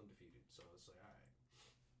basically almost undefeated. So it's like, all right,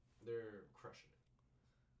 they're crushing it.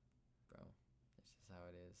 bro, it's just how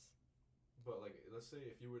it is. But like, let's say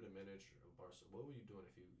if you were to manage Barca, what were you doing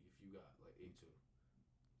if you got like 8-2?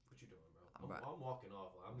 What you doing, bro? I'm walking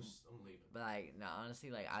off. I'm leaving. But like, no, honestly,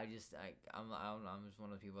 like I'm just one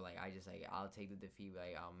of those people like I just like I'll take the defeat.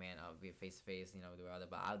 Like, oh man, I'll be face to face, you know, do other.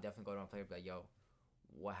 But I'll definitely go to my player, and be like, yo,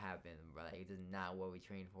 what happened, bro? Like, this is not what we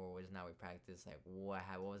trained for. This is not what we practiced. Like, what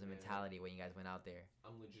was the mentality when you guys went out there?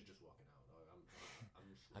 I'm legit just walking out. I'm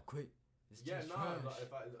just. I quit. This Yeah, team's no. trash. If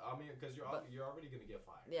I mean, because you're already gonna get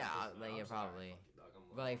fired. Yeah, It's just, like, I'm yeah, just like, probably. fuck it,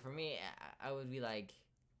 dog, But like for me, I would be like,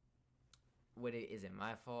 is it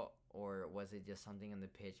my fault or was it just something in the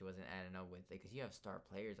pitch wasn't adding up with it? Because you have star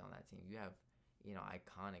players on that team, you have, you know,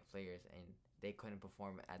 iconic players, and they couldn't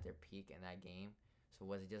perform at their peak in that game. So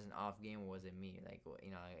was it just an off game or was it me? Like,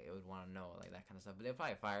 you know, I would want to know like that kind of stuff. But they'll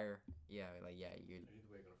probably fire. Yeah, like you're. Either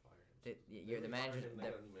way, gonna fire him. You're the manager. They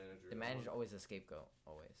got a new manager. The manager's always a scapegoat.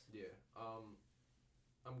 Always. Yeah. I'm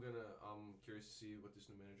curious to see what this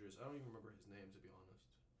new manager is. I don't even remember his name, to be honest.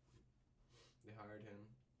 They hired him.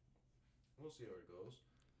 We'll see how it goes.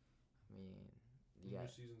 I mean, The new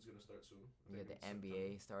season's gonna start soon. you got the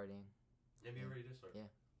NBA starting. NBA already did start. Yeah.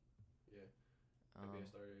 Yeah. NBA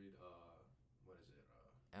started. What is it?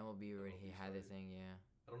 MLB already MLB had their started. thing. Yeah.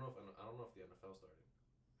 I don't know if the NFL started.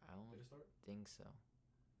 I don't Did it start? think so.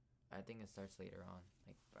 I think it starts later on,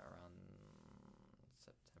 like around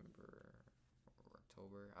September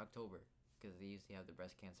or October, because they usually have the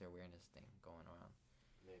breast cancer awareness thing going around.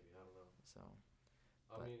 Maybe, I don't know. So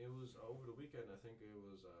I mean, it was over the weekend. I think it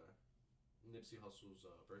was Nipsey Hussle's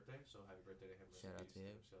birthday. So happy birthday to him. Rest shout in out to peace,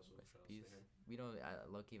 him. Nipsey Hussle. Rest in Shout outs peace. to him. We don't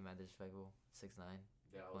low-key mad disrespectful 6ix9ine.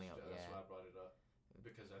 Yeah, Pulling up, that's yeah. why I brought it up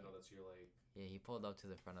because I know that's your like. Yeah, he pulled up to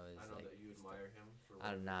the front of his. I know like, that you admire him for.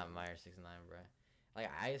 I do not admire 6ix9ine, bro. Like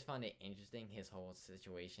I just found it interesting his whole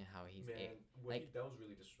situation, how he's Man, that was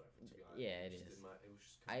really disrespectful to be honest. Yeah, it is. It was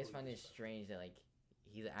just I just find it disrespectful. strange that like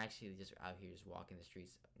he's actually just out here just walking the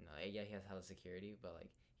streets. You know, yeah, he has hella security, but like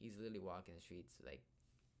he's literally walking the streets like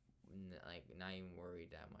not even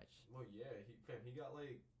worried that much. Well, yeah, he got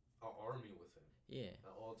like an army with him Yeah,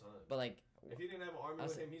 at all times. but like if he didn't have an army I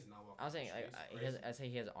was with him, he's not walking. I was saying, the like, streets. I say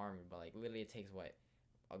he has army, but like literally it takes what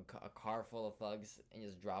a car full of thugs and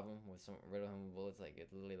just drop him with some riddle him with bullets. Like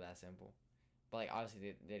it's literally that simple. But like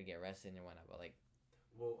obviously they did get arrested and whatnot. But like,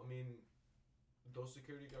 Well, I mean, those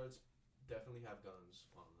security guards definitely have guns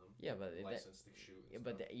on them. yeah, but Licensed to shoot. yeah, And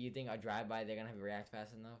but stuff. you think a drive by they're gonna react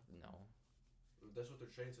fast enough? No, That's what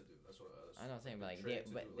they're trained to do. That's what. I know what I'm saying, but like trained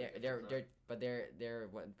to do, like, if they're you're their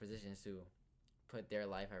what position is to put their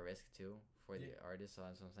life at risk too for the Yeah. artists. So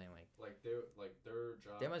that's what I'm saying. Like their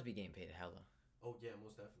job. They must be getting paid hella. Oh yeah,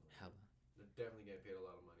 most definitely. Hella. They're definitely getting paid a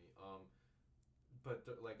lot of money. But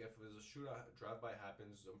like if there's a shootout drive by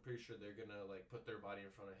happens, I'm pretty sure they're gonna like put their body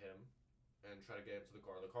in front of him, and try to get him to the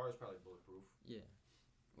car. The car is probably bulletproof. Yeah.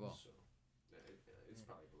 Well. So, it's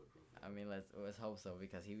probably bulletproof. I mean, let's hope so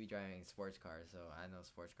because he be driving sports cars, so I know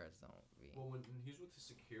sports cars don't be. Well, when he's with the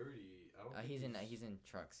security, I don't. Think he's in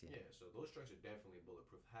trucks. Yeah. Yeah, so those trucks are definitely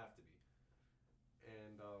bulletproof. Have to be.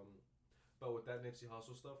 And but with that Nipsey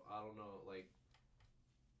Hussle stuff, I don't know. Like,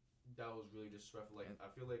 that was really disrespectful. Like, I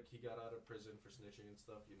feel like he got out of prison for snitching and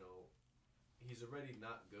stuff. You know, he's already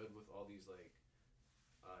not good with all these like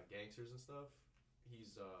gangsters and stuff.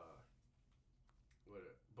 He's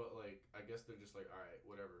but like I guess they're just like, all right,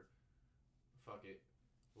 whatever, fuck it,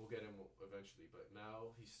 we'll get him eventually. But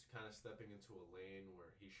now he's kind of stepping into a lane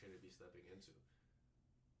where he shouldn't be stepping into,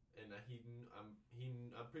 and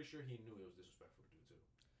I'm pretty sure he knew it was disrespectful to do too.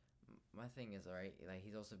 My thing is, alright, like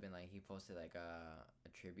he's also been like he posted like a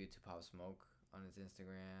tribute to Pop Smoke on his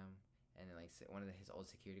Instagram, and then like one of his old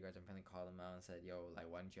security guards apparently called him out and said, "Yo, like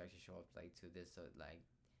why don't you actually show up like to this like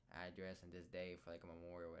address and this day for like a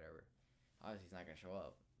memorial or whatever." Obviously he's not gonna show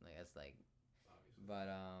up. Like that's like, obviously. But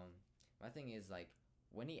my thing is like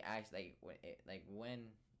when he acts like when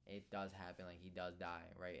it does happen, like he does die,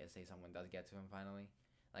 right? And say someone does get to him finally,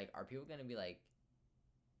 like are people gonna be like,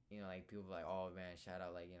 you know, like people like, oh man, shout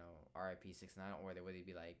out, like, you know, R.I.P. 6ix9ine, or would they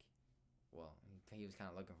be like, well, he was kind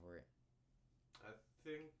of looking for it. I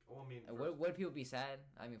think. Well, I mean, would people be sad?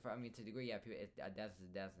 I mean, to a degree, yeah. People, a death is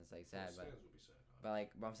a death, and it's like sad, but would be sad. but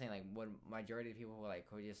I'm saying like, would majority of people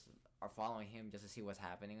who just are following him just to see what's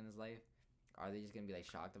happening in his life, are they just gonna be like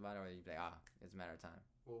shocked about it, or they be like, it's a matter of time?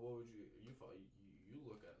 Well, what would you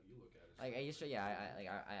look at it? Like I used to, yeah,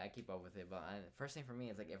 I keep up with it, but first thing for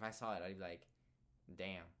me is like if I saw it, I'd be like,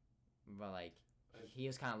 damn, but like he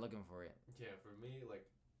was kind of looking for it. Yeah, for me, like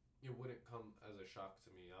it wouldn't come as a shock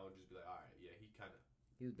to me. I would just be like, all right, yeah, he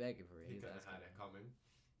was begging for it. He kind of had it coming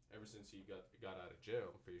ever since he got out of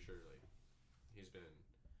jail. I'm pretty sure like he's been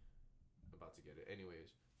about to get it.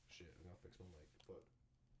 Anyways, shit, I'm gonna fix my mic. Fuck.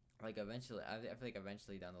 Like eventually, I feel like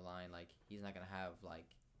eventually down the line, like he's not gonna have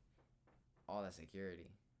like all that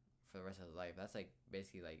security for the rest of his life. That's like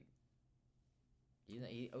basically like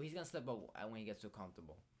he's gonna slip up when he gets too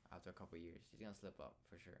comfortable. After a couple of years, he's gonna slip up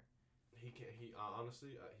for sure. He can't. He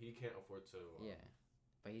honestly, he can't afford to. Yeah,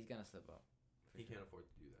 but he's gonna slip up. He can't afford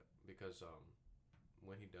to do that because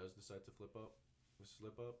when he does decide to slip up, it's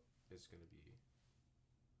gonna be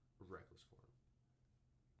reckless for him.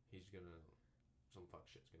 He's gonna some fuck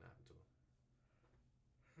shit's gonna happen to him.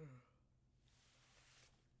 Yeah.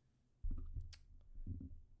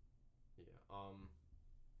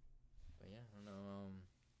 But yeah, I don't know.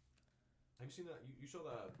 Have you seen that? You saw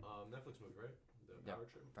that Netflix movie, right? The Power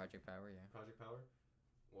Trip. Project Power, yeah. Project Power.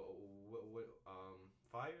 What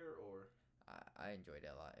Fire or? I enjoyed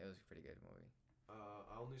it a lot. It was a pretty good movie.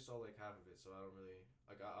 I only saw like half of it, so I don't really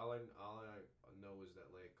like. All I know is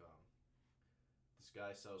that like this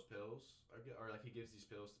guy sells pills, or like he gives these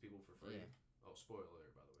pills to people for free. Yeah. Oh, spoiler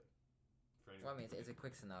alert, by the way. Well, I mean, it's a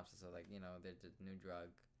quick synopsis. So like, you know, there's a new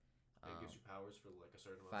drug. It gives you powers for like a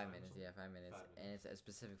certain amount of time. 5 minutes, yeah, 5 minutes. And it's a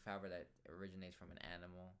specific power that originates from an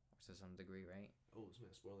animal to some degree, right? Oh, this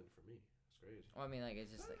man's spoiling it for me. It's crazy. Well, I mean, like, it's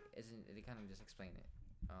just like, they kind of just explain it.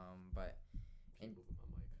 But in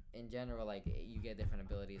general, like, you get different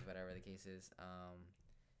abilities, whatever the case is.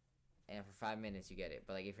 And for 5 minutes, you get it.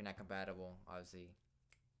 But, like, if you're not compatible, obviously,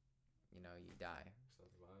 you know, you die.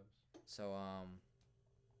 So,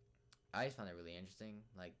 I just found it really interesting,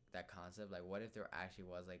 like, that concept. Like, what if there actually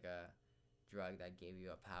was, like, a drug that gave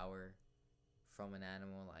you a power from an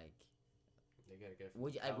animal? Like, they gotta get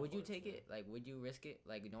would you take it? Like, would you risk it?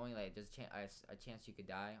 Like, knowing, like, there's a chance you could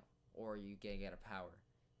die, or you can get a power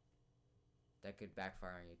that could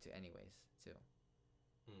backfire on you, anyways, too.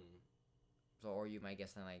 So, or you might get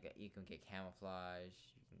something like, you can get camouflage,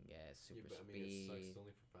 you can get super speed. I mean, it's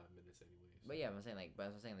only for 5 minutes anyways. But yeah, I'm saying like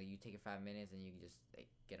you take it 5 minutes and you can just like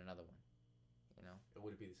get another one, you know. And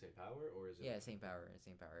would it be the same power or is it? Yeah, same power every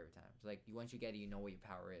time. So like once you get it, you know what your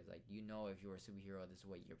power is. Like you know if you were a superhero, this is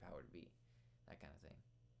what your power would be, that kind of thing.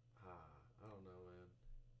 I don't know, man.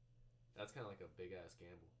 That's kind of like a big ass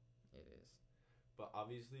gamble. It is. But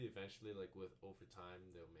obviously, eventually, like with over time,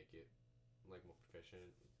 they'll make it like more proficient.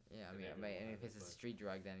 Yeah, I mean, if it's a street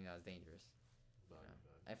drug, then you know it's dangerous. But,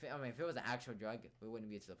 you know? I mean, if it was an actual drug, we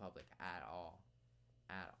wouldn't be to the public at all.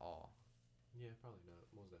 Yeah, probably not.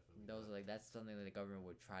 Most definitely. Those not. are like that's something that the government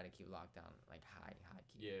would try to keep locked down, like high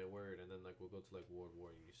key. Yeah, word. And then like we'll go to like World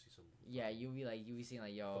War, and you see some. Yeah, you be seeing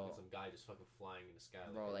like Fucking yo, some guy just fucking flying in the sky.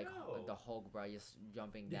 bro, Like, like hey, yo. the Hulk, bro, just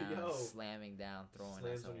jumping Yeah, down, yo. slamming down, throwing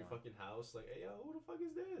at Slams on your someone. fucking house. Like, hey, yo, who the fuck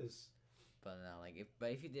is this? But no, like if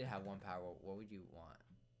you did have one power, what would you want?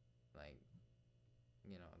 Like,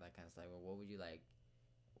 you know, that kind of stuff. What would you like?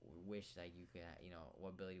 Wish like you could, you know,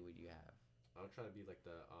 what ability would you have? I would try to be like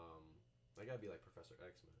the I gotta be like Professor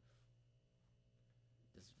X, man.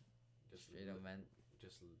 Just Just straight up, man.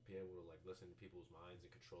 just be able to like listen to people's minds and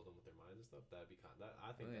control them with their minds and stuff. That'd be that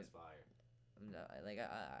I think Okay. that's fire. No, like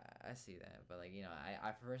I see that, but like you know,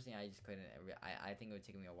 I personally I just couldn't. I think it would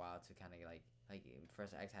take me a while to kind of like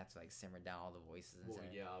Professor X have to like simmer down all the voices and Well,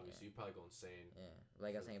 stuff. yeah, obviously you probably go insane. Yeah,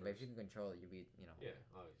 like I was for the saying, but if first- you can control it, you'd be, you know. Yeah,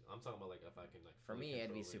 obviously. I'm talking about like if I can like. For fully me,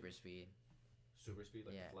 it'd be control super speed. Super speed,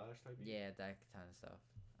 like Yeah. the Flash type. Yeah, that kind of stuff.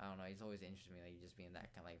 I don't know. It's always interested me, like just being that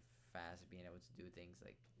kind of like fast, being able to do things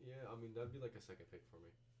like Yeah, I mean that'd be like a second pick for me.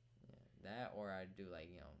 that, or I'd do like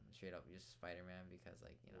you know straight up just Spider Man because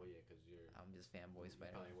like you know Well, yeah, because you're. I'm just fanboy You're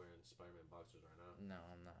Spider probably Man. wearing Spider-Man boxers right now. No,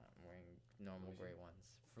 I'm not. I'm wearing normal What is gray ones.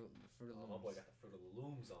 Fruit of Oh, Looms. my boy got the Fruit of the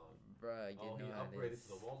Looms on. Bruh, you Oh, he know how it upgraded is.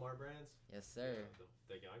 to the Walmart brands. Yes, sir.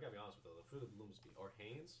 I gotta be honest with you, the Fruit of the Looms or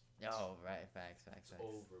Hanes. Oh, right. Facts. It's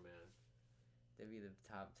over, man. They'd be the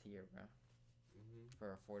top tier, bro. Mm-hmm.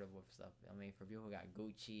 For affordable stuff. I mean, for people who got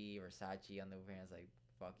Gucci, Versace on their brands, like,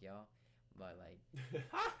 fuck y'all. But, like,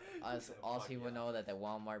 us people know that the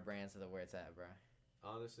Walmart brands are where it's at, bro.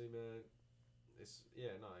 Honestly, man, it's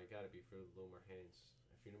it gotta be Fruit of the Loom or Hanes.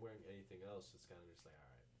 If you're wearing anything else, it's kind of just like alright.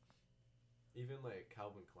 Even like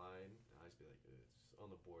Calvin Klein, I just be like it's on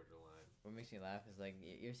the borderline. What makes me laugh is, like,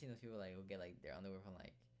 you ever seen those people, like, who get, like, their underwear from,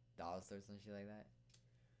 like, dollar stores and shit like that?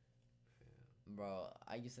 Yeah. Bro,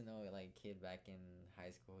 I used to know like kid back in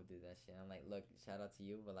high school who did that shit. I'm like, look, shout out to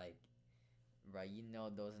you, but like, bro, you know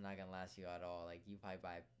those are not gonna last you at all. Like, you probably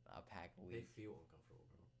buy a pack a They week. feel uncomfortable,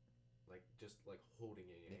 bro. Like just like holding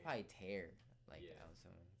it in your They hand. probably tear. Like, Yeah. I'm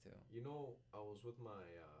assuming too. You know, I was with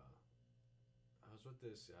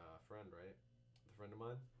this friend, right? The friend of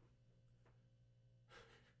mine.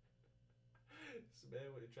 This man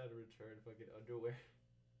when he tried to return fucking underwear.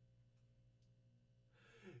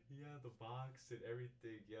 Yeah, the box and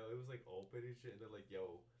everything, yo. It was like open and shit, and they're like,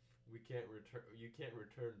 "Yo, we can't return. You can't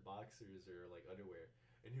return boxers or like underwear."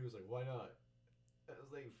 And he was like, "Why not?" I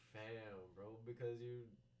was like, "Fam, bro, because you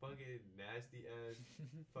fucking nasty ass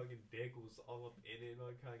fucking dick was all up in it, and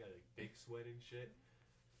all kind of got like big sweat and shit.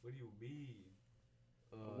 What do you mean?"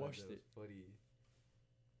 Washed that it. was funny.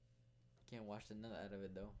 Can't wash the nut out of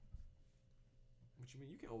it though. What you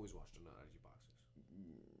mean? You can always wash the nut out of your boxers.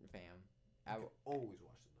 Fam. You can always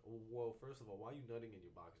wash the nut. Well, first of all, why are you nutting in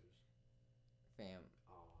your boxers? Fam.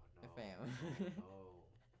 Oh no. Fam. Oh,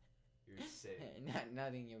 you're sick.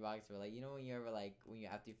 Not in your box, but like, you know when you ever like when you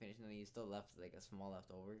after you finish and you still left like a small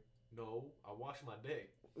leftover. No, I wash my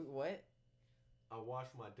dick. What? I wash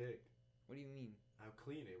my dick. What do you mean? I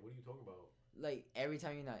clean it. What are you talking about? Like every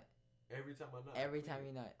time you nut. Every time I nut. Every I time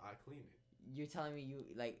clean you nut. it. I clean it. You're telling me you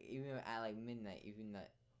like even at like midnight if you nut.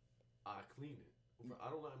 I clean it. I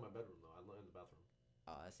don't nut in my bedroom though. I nut in the bathroom.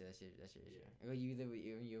 Oh, that's your issue. Yeah. Well, you live with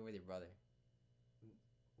you're with your brother.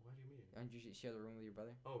 What do you mean? Don't you share the room with your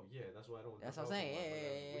brother? Oh yeah, that's why I don't. That's what I'm saying. That's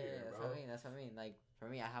Yeah. weird, That's bro. what I mean. That's what I mean. Like for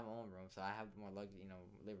me, I have my own room, so I have more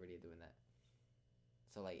liberty of doing that.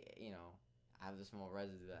 So like I have the small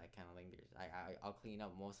residue that kind of lingers. I'll clean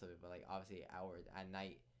up most of it, but like obviously hours at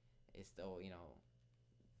night, it's still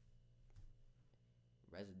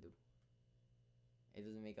residue. It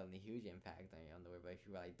doesn't make a huge impact on your underwear, but if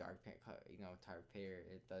you wear like dark tarp hair,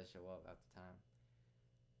 it does show up after time.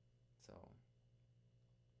 So.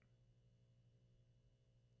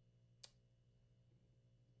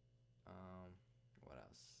 What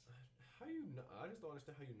else? How you nut? I just don't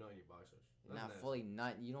understand how you nut in your boxers. That's Not nasty. fully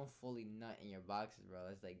nut. You don't fully nut in your boxes, bro.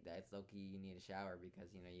 That's like that's low key. You need a shower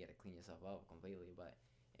because you gotta clean yourself up completely. But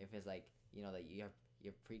if it's like that you have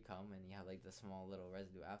your pre cum and you have like the small little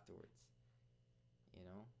residue afterwards,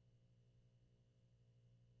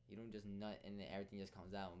 you don't just nut and then everything just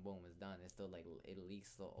comes out and boom, it's done. It's still like it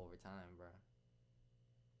leaks still over time, bro.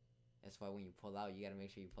 That's why when you pull out, you gotta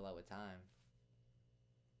make sure you pull out with time.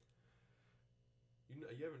 You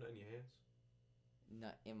ever nut in your hands?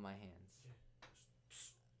 Nut in my hands.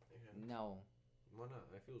 Yeah. No, Why not?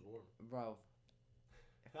 It feels warm. bro.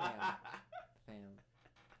 Fam.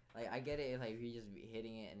 Like I get it if like if you're just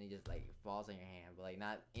hitting it and it just like falls on your hand, but like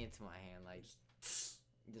not into my hand, like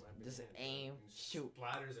just aim, shoot.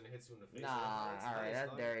 Splatters and hits you in the face. Nah, That's alright, nice, that's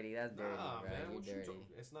dog. dirty. That's dirty, Nah, bro. man, You're what you dirty.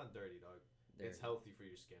 It's not dirty, dog. Dirty. It's healthy for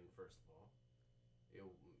your skin, first of all.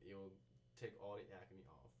 It'll take all the acne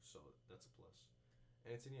off, so that's a plus.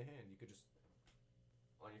 And it's in your hand. You could just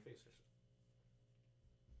on your face.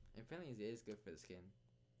 And apparently, it is good for the skin.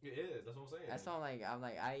 It is. That's what I'm saying. That's all. I'm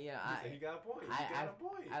like, I He got a point.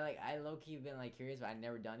 I low key been like curious, but I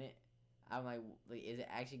never done it. I'm like, is it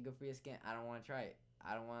actually good for your skin? I don't want to try it.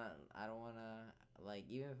 I don't want to like,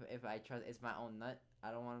 even if I trust it's my own nut. I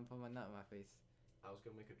don't want to put my nut in my face. I was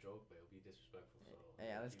gonna make a joke, but it'll be disrespectful. So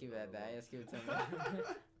yeah, let's keep it at that. Let's keep it to me.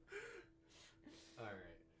 All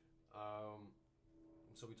right.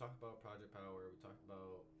 So we talked about Project Power. We talked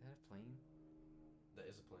about. Is that a plane? That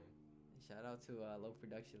is a plane. Shout out to low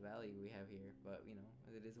production valley we have here, but you know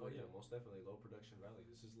it is. Oh yeah, most definitely low production valley.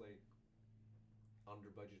 This is like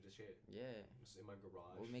under budget as shit. Yeah. It's in my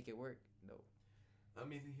garage. We'll make it work though.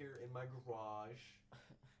 I'm in here in my garage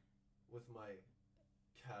with my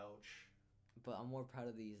couch. But I'm more proud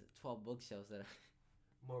of these 12 bookshelves that.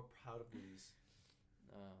 More proud of these.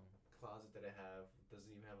 Closet that I have doesn't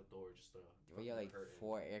even have a door, just a. We got like curtain.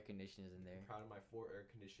 4 air conditioners in there. I'm proud of my 4 air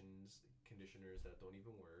conditioners that don't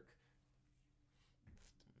even work.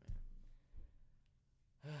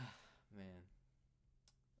 Man,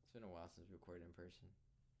 it's been a while since we recorded in person.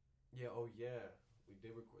 Yeah. Oh yeah. We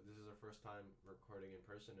did record. This is our first time recording in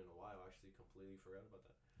person in a while. I actually completely forgot about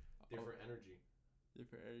that. Different energy.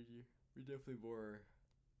 Different energy. We definitely more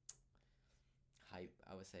hype,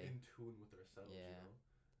 I would say. In tune with ourselves. Yeah. You know?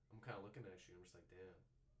 I'm kind of looking at you. I'm just like, damn.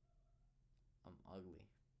 I'm ugly.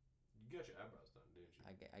 You got your eyebrows done, didn't you?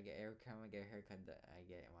 I get every time I get a haircut, I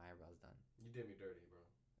get my eyebrows done. You did me dirty, bro.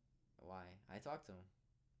 Why? I talked to him.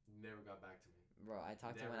 You never got back to me. Bro, I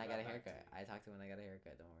talked to him when I got a haircut. I talked to him when I got a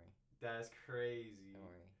haircut. Don't worry. That's crazy. Don't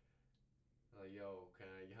worry. Yo,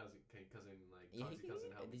 can cousin like talk to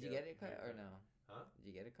cousin help? Did you get it cut or no? Huh?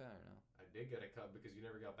 Did you get it cut or no? I did get it cut because you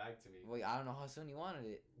never got back to me. Wait, I don't know how soon you wanted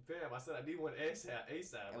it. Fam, I said I need one ASAP.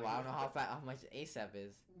 Well, I don't know how much ASAP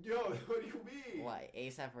is. Yo, what do you mean? What,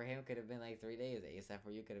 ASAP for him could have been like 3 days. ASAP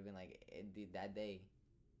for you could have been like that day.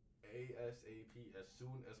 ASAP, as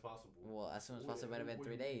soon as possible. Well, as soon as possible would have been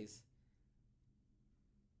 3 days.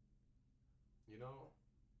 You know,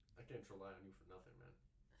 I can't rely on you for nothing, man.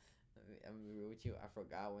 I'm real with you. I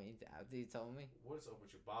forgot after you told me. What is up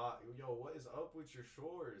with your body? Yo, what is up with your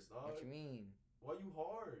shorts, dog? What you mean? Why you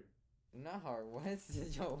hard? Not hard. What?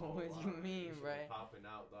 Yo, what you mean, bro? Popping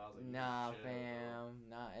out, dog. Like, nah, fam.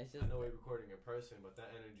 Nah, it's just. I know we're recording in person, but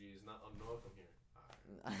that energy is not unwelcome here.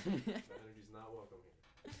 Right. That energy's not welcome here.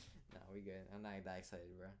 Nah, we good. I'm not that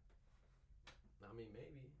excited, bro. I mean,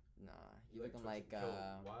 maybe. Nah, you looking like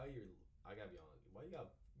why you're? I gotta be honest. Why you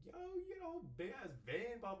got? Yo, you know, big ass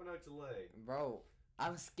vein popping out your leg. Bro,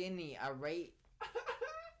 I'm skinny, alright?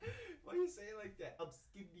 Why you saying like that? I'm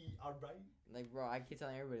skinny, alright? Like, bro, I keep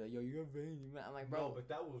telling everybody, like, yo, you got vein. I'm like, bro. No, but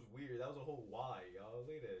that was weird. That was a whole why, y'all.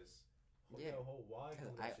 Look at this. Yeah. A whole why.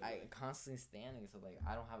 Because I constantly standing, so, like,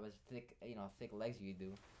 I don't have as thick, thick legs you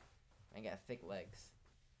do. I got thick legs.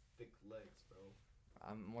 Thick legs, bro.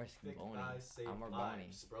 I'm more thick bony. Thick eyes save I'm more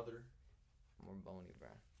lives, bony. Brother. I'm more bony, bro.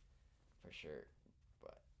 For sure.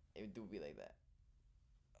 But it do be like that.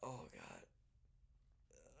 Oh, God.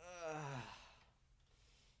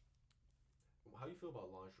 How you feel about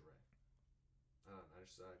lingerie? I don't know.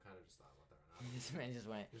 I kind of just thought about that. Right now. This man just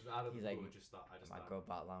went. Just out of he's the like, blue, my girl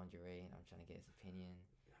bought lingerie, and I'm trying to get his opinion.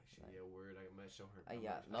 Yeah, word. I might show her.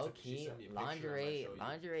 Yeah, low key, lingerie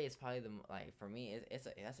is probably for me.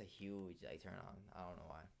 That's a huge turn on. I don't know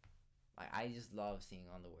why. Like, I just love seeing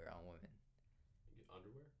underwear on women.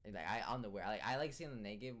 Underwear? Underwear. I like seeing them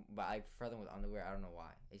naked, but I prefer them with underwear. I don't know why.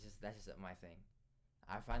 That's just my thing.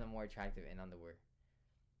 I find them more attractive in underwear.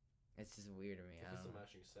 It's just weird to me. If it's a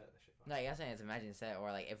matching set, that shit fine. No, I'm saying it's a matching set, or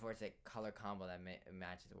like if it's a color combo that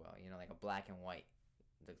matches well. You know, like a black and white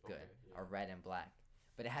looks good, or red and black.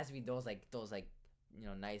 But it has to be those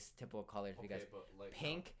nice typical colors because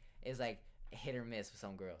pink is like hit or miss with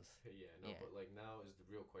some girls. Yeah, but like now is the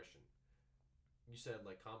real question. You said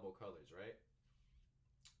like combo colors, right?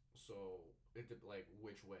 So like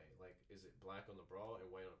which way? Like is it black on the bra and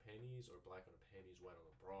white on the panties, or black on the panties, white on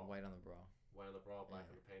the bra? White on the bra. White on the bra,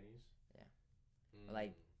 black on the panties. Yeah.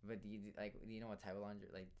 Like, but do you know what type of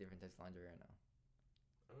lingerie? Like different types of lingerie or no?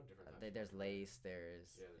 I know different types. There's lace.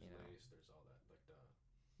 There's lace. There's all that. Like the.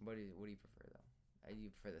 What do you prefer though? Do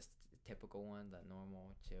you prefer the typical one, the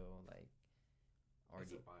normal, chill, like? Or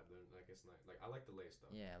it's a vibe. Like it's nice. Like I like the lace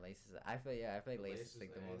though. Yeah, lace is. I feel like lace is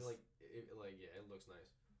like the most. It looks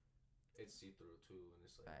nice. It's see through too, and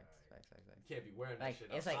it's like facts. You can't be wearing like,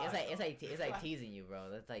 that shit. It's like teasing you,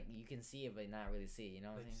 bro. That's like you can see it but not really see. You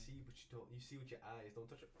know what I'm saying? See, but you don't. You see with your eyes. Don't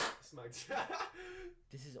touch it. Smack.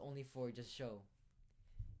 This is only for just show.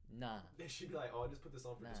 Nah. They should be like, oh, I just put this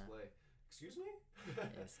on for Nah. display. Excuse me?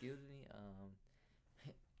 Yeah, excuse me,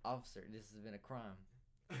 officer, this has been a crime.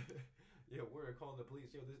 Yeah, we're calling the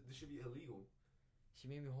police. Yo, this should be illegal. She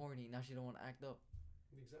made me horny. Now she don't want to act up.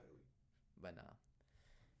 Exactly. But no.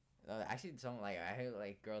 Actually, some like I heard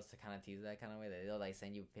like girls to kind of tease that kind of way. That they'll like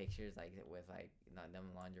send you pictures like with like not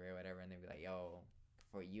them lingerie or whatever, and they'll be like, "Yo,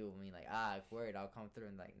 for you," I mean like, if word, I'll come through,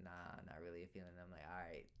 and like, nah, not really feeling them. Like, all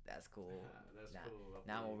right, that's cool. That's Nah. cool.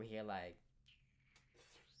 Now I'm over here like,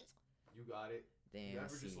 You got it. damn. You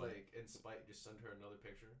ever see, just like in spite just send her another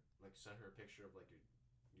picture? Like send her a picture of like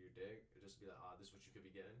your dick, and just be like, this is what you could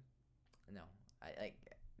be getting. no, I like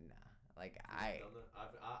nah. Like You've done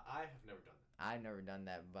that? I have never done that. I've never done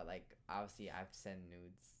that, but like obviously I've sent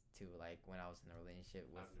nudes to like when I was in a relationship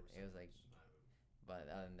with. I've never It was like, I haven't. but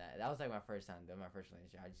other than that was like my first time doing my first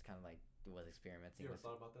relationship. I just kind of like was experimenting You ever with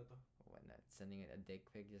thought about that though? whatnot, sending a dick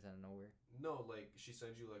pic just out of nowhere. No, like she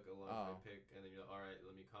sends you like a Oh. pic, and then you're like, all right,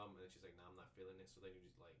 let me come, and then she's like, nah, I'm not feeling it. So then you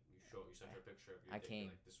just like you send her a picture of your I dick,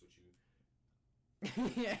 came. and like this is what you.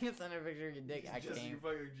 Yeah, you send her a picture of your dick. I just came. you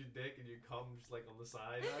fucking your dick, and you come just like on the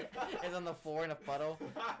side. It's on the floor in a puddle.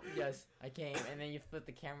 Yes, I came, and then you flip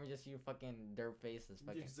the camera, just your fucking dirt face is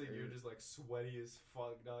fucking. You just like, you're just like sweaty as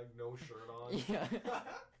fuck, dog, no shirt on. Yeah.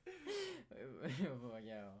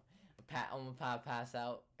 Yo, I'm gonna pass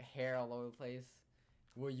out, hair all over the place.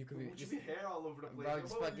 Where you could be Would you be hair all over the place? Bro, Yo,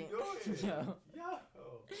 just what are you fucking- doing? Yo. Yo.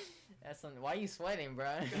 That's something. Why you sweating,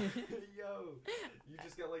 bro? Yo. You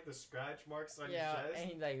just got like the scratch marks on Yeah, your chest.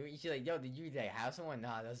 and she's like, yo, did you like have someone?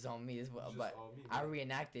 Nah, that's on me. Just But on me, I man.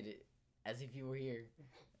 reenacted it as if you were here.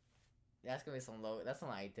 That's gonna be some low. That's some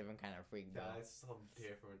like different kind of freak, though. That's some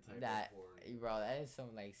different type That, of porn. bro, that is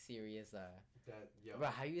some like serious. Yo. Bro,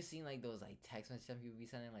 have you seen like those like text messages people be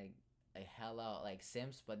sending like hella like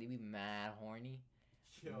simps, but they be mad horny,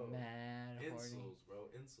 Yo. mad horny, Insoles, bro.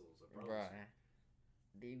 Insoles. I bro. promise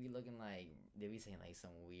They be looking like they be saying like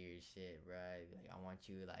some weird shit, bro. Like I want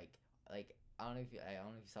you like I don't know if you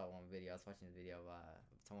saw one video. I was watching a video of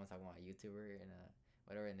someone talking about a YouTuber and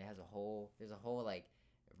whatever, and there's a whole like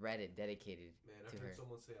Reddit dedicated Man, to I've her. heard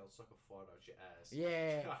someone say I'll suck a fart out your ass.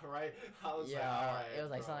 Yeah. Right? I was Yeah, like, alright. it was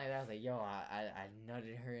like bro. something like that. I was like, yo, I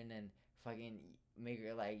nutted her and then fucking make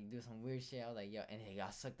her like do some weird shit. I was like, yo, and I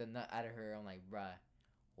sucked the nut out of her. I'm like, bruh,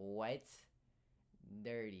 what?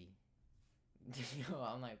 Dirty. Yo,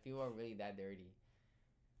 I'm like, people are really that dirty.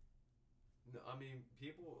 No, I mean,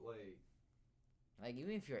 people like. Like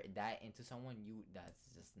even if you're that into someone, that's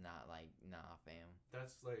just not like nah, fam.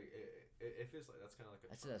 That's like if it's like that's kind of like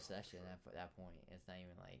a. That's turn an on for obsession sure. at that point. It's not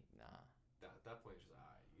even like nah. That point is just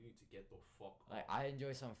alright. You need to get the fuck Like off. I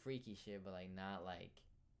enjoy some freaky shit, but like not like.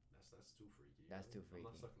 That's too freaky. That's yo. too I'm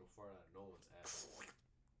not freaky. sucking a fart out of no one's ass.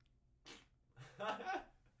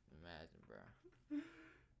 Imagine, bro.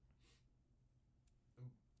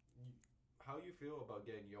 How you feel about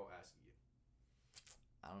getting your ass eaten?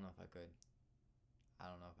 I don't know if I could.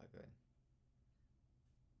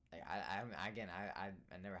 Like I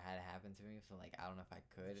never had it happen to me, so like I don't know if I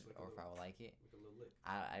could Just like or a if I little- would like it. Like a little lick.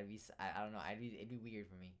 I don't know. It'd be weird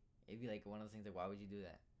for me. It'd be like one of those things like, why would you do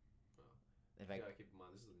that? Oh. If You I gotta keep in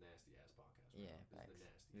mind, this is a nasty ass podcast. Bro. yeah, This facts. is the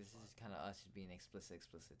nastiest. This is just kind of us just being explicit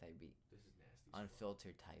type beat, This is nasty. as fuck.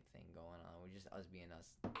 unfiltered type thing going on. We're just us being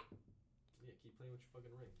us. Yeah, keep playing with your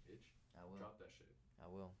fucking ring, bitch. I will. Drop that shit. I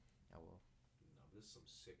will. No, this is some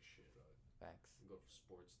sick shit. Facts. We go from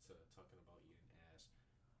sports to talking about eating ass.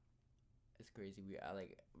 It's crazy.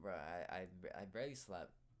 Bro, I barely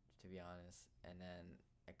slept, to be honest, and then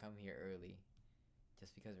I come here early,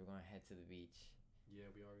 just because we're going to head to the beach. Yeah,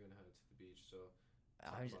 we are gonna head to the beach, so I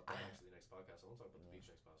talk was about that actually next podcast. I want to talk about the Yeah. beach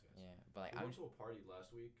next podcast. yeah, but like We I'm went to a party last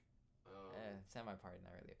week. semi party,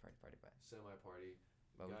 not really a party, but Semi party.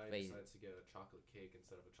 But Guy wait. decided to get a chocolate cake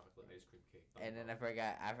instead of a chocolate ice cream cake. and then I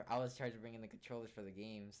forgot. I was charged with bringing the controllers for the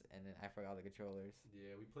games, and then I forgot the controllers.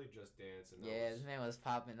 Yeah, we played Just Dance, and Yeah, this man was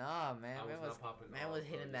popping off, man. I Man was was not popping man off, was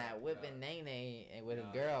bro. hitting that Yeah, whipping yeah. nay nay and with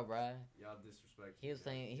Yeah. a girl, bruh. y'all disrespect. He was me,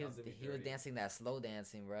 playing. Y'all did me He was dirty. dancing that slow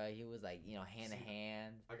dancing, bruh. He was like hand to See,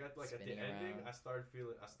 hand. I got like at the spinning ending, around. I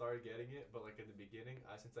started getting it, but like in the beginning,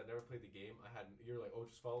 since I never played the game, you're like, oh,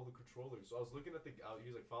 just follow the controller. So I was looking at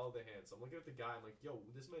he was like, follow the hand. So I'm looking at the guy, I'm like, yo,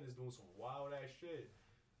 this man is doing some wild ass shit.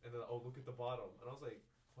 And then, oh, look at the bottom, and I was like,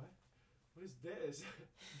 what? What is this?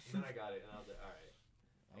 And then I got it, and I was like, all right,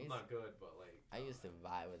 I'm not good, but like. I used to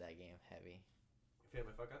vibe with that game heavy, Fam,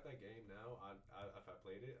 if I got that game now, if I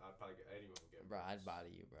played it, I'd probably get anyone would get. bro. I'd boots.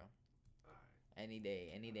 body you, bro. Alright, Any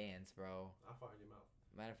day, any dance, bro. I'll fire in your mouth.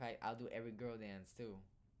 Matter of fact, I'll do every girl dance too.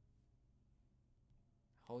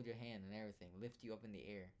 Hold your hand and everything, lift you up in the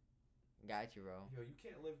air. Got you, bro. Yo, you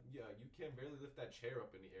can't live. Yeah, you can barely lift that chair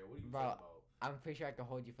up in the air. What are you Bro, talking about? I'm pretty sure I can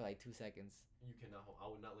hold you for like 2 seconds. You cannot hold. I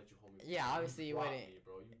would not let you hold me. Yeah, obviously you drop wouldn't. me,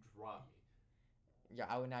 bro. You drop me. Yeah,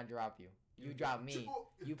 I would not drop you. You You drop got- me.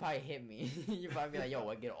 You probably hit me. You probably be like, yo,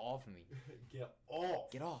 what? Get off of me. Get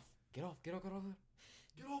off. Get off. Get off. Get off. Get off.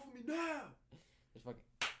 Get off of me now. Just fucking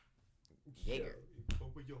Yeah. Jaeger.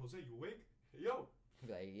 Oh, wait, yo, Jose, you awake? Hey, yo,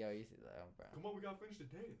 be like, yo, you see that, oh, bro. come on, we gotta finish the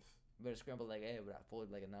dance. Better scramble like egg, but I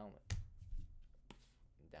fold like an omelet.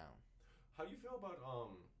 Down. How do you feel about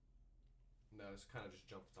No, it's kind of just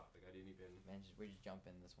jump topic. I didn't even. Man, we're just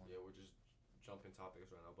jumping this one. Yeah, we're just jumping topics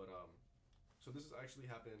right now. But so this has actually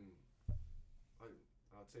happened.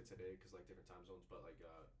 I'd say today because like different time zones, but like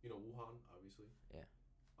Wuhan, obviously. Yeah.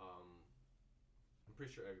 I'm pretty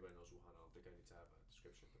sure everybody knows Wuhan. I don't think I need to have a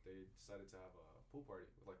description, but they decided to have a pool party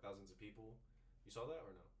with like thousands of people. You saw that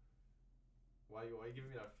or no? Why you giving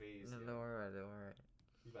me that face? No, yeah? don't worry about it. Don't worry.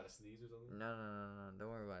 You about to sneeze or something? No. Don't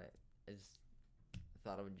worry about it. I just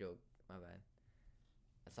thought of a joke. My bad.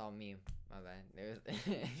 That's all me. My bad. You're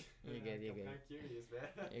good. You're I'm good. kind of curious, man.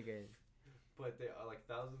 You're good. But they are like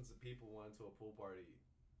thousands of people went to a pool party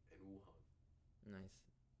in Wuhan. Nice.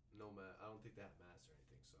 No man, I don't think they have masks or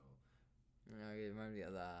anything. So You know, it reminded me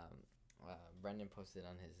of Brendan posted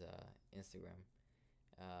on his Instagram.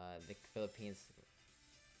 The Philippines.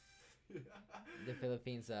 The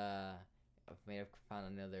Philippines may have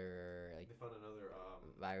found another like they found another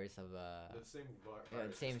virus of the same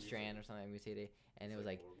same strand or something mutated, and it was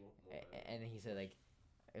like, and he said like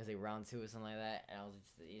it was like round 2 or something like that, and I was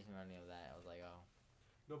just reminding me of that. I was like, oh.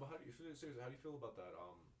 No, but seriously, how do you feel about that?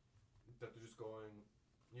 That they're just going,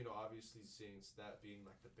 obviously seeing that being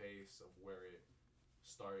like the base of where it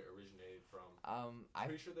originated from. I'm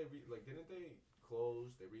pretty sure didn't they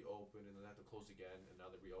close, they reopened, and then had to close again, and now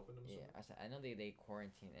they reopened them. Yeah, I know they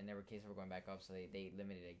quarantined, and there were cases were going back up, so they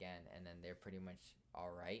limited again, and then they're pretty much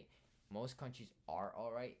all right. Most countries are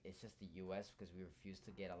all right. It's just the U.S. because we refuse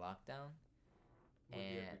to get a lockdown. Well,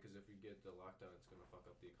 yeah, And because if we get the lockdown, it's gonna fuck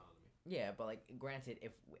up the economy. yeah, but like granted,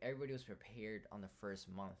 if everybody was prepared on the first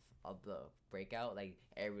month of the breakout, like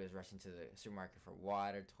everybody was rushing to the supermarket for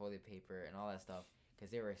water, toilet paper, and all that stuff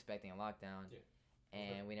because they were expecting a lockdown. Yeah.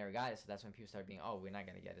 And we never got it, so that's when people started being, oh, we're not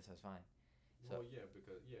gonna get it, so it's fine. So Well, yeah,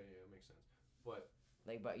 because it makes sense. But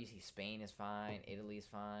but you see, Spain is fine, Italy's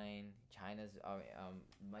fine, China's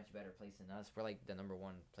much better place than us. We're like the number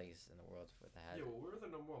 1 place in the world for that. yeah, well, we're the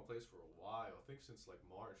number 1 place for a while. I think since like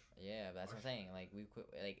March. Yeah, that's what I'm saying. Like we quit,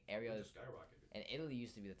 like every We other, just skyrocketed. and Italy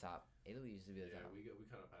used to be the top. Italy used to be the Yeah, top. we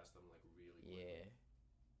kind of passed them like really. Yeah,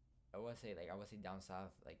 I would say down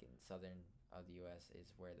south, like in southern of the U.S.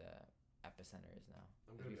 is where the epicenter is now.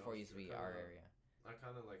 I'm gonna be Before it honest, used to be our area. I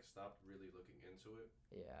kind of like stopped really looking into it.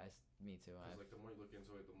 Yeah, me too. Cause like the more you look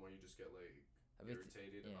into it, the more you just get like a bit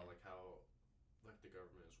irritated yeah. about like how like the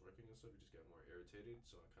government is working and stuff. You just get more irritated,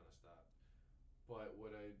 so I kind of stopped. But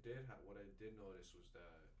what I did notice was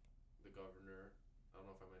that the governor, I don't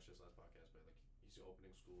know if I mentioned this last podcast, but like he's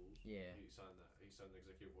opening schools. Yeah. He signed an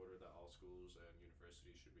executive order that all schools and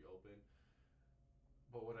universities should be open.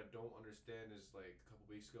 But what I don't understand is like a couple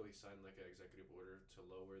weeks ago he signed like an executive order to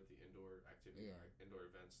lower the indoor activity Yeah. or indoor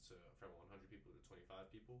events from 100 people to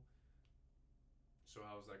 25 people. So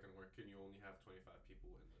how is that gonna work? Can you only have 25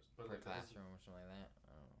 people in this? But per like, classroom or something like that.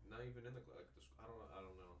 I don't know. not even in the I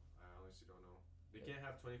don't know. I honestly don't know. They can't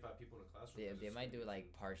have 25 people in a classroom. They 'cause it's might do it gonna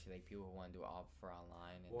like partially, like people who want to do opt for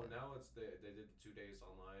online. And Well, then, now they did the 2 days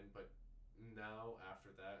online, but now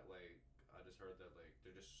after that, like I just heard that like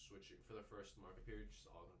they're just switching for the first market period. It's just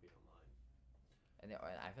all gonna be online. and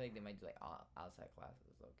I feel like they might do like outside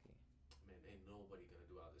classes, low key. Man, ain't nobody gonna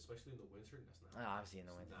do out, especially in the winter. That's not. Obviously in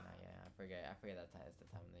the it's winter, not now, yeah. I forget that time is the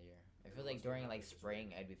time of the year. It And feels like what's gonna during like happen is spring,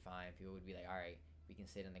 rain. I'd be fine. People would be like, all right, we can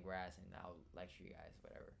sit in the grass and I'll lecture you guys,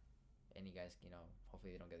 whatever. And you guys,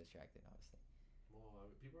 hopefully they don't get distracted, obviously. Well,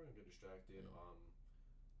 people are gonna get distracted. Yeah.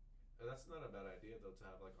 And that's not a bad idea though to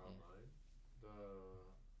have like Yeah. online.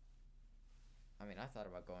 I mean, I thought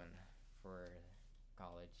about going for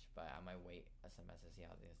college, but I might wait a semester to see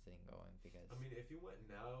how this thing going because. I mean, if you went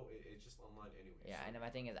now, it's just online anyway. Yeah, so and my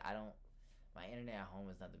thing is, my internet at home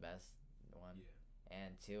is not the best one. Yeah.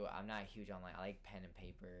 And 2, I'm not huge on like I like pen and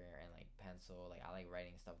paper and like pencil. Like I like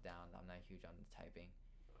writing stuff down. I'm not huge on typing,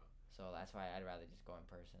 so that's why I'd rather just go in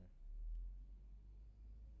person.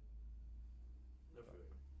 I feel you.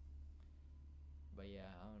 But yeah,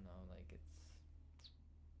 I don't know. Like it's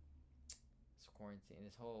quarantine.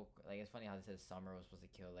 This whole like it's funny how they said summer was supposed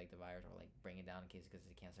to kill like the virus or like bring it down in case because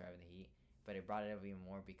it can't survive in the heat. But it brought it up even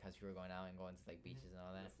more because we were going out and going to like beaches and all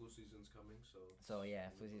that. The flu season's coming, so. So yeah,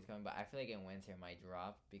 flu season's coming. But I feel like in winter it might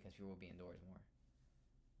drop because people will be indoors more.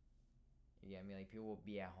 Yeah, I mean, like people will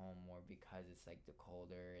be at home more because it's like the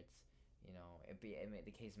colder. It's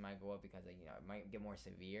the case might go up because like it might get more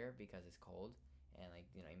severe because it's cold and like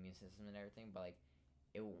immune system and everything. But like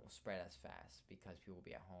it won't spread as fast because people will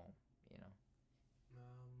be at home. You know.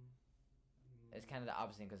 Um, It's kind of the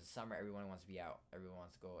opposite because the summer everyone wants to be out. Everyone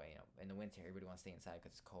wants to go. In the winter everybody wants to stay inside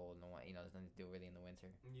because it's cold. No one, there's nothing to do really in the winter.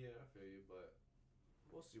 yeah, I feel you, but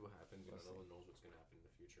we'll see what happens. We'll No see. one knows what's gonna happen in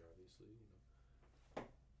the future, obviously.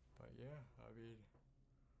 But yeah, I mean,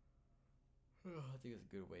 I think it's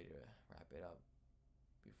a good way to wrap it up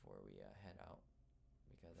before we head out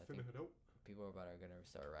because I think people are gonna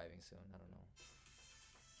start arriving soon. I don't know.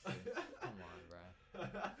 Come on, bro.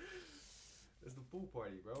 It's the pool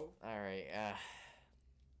party, bro. All right.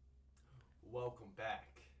 Welcome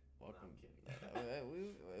back. Welcome. No, I'm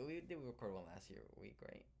kidding. we did record one last week,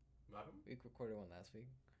 right? Madam? We recorded one last week.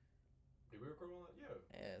 Did we record one? Yeah.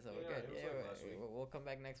 Yeah, so Yeah, we're good. it was Yeah, like last week. we'll come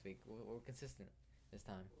back next week. We're consistent this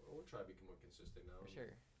time. We'll try to be more consistent now. For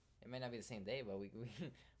sure. It might not be the same day, but we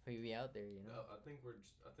be out there, you know. I think we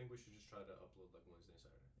should just try to upload like Wednesday,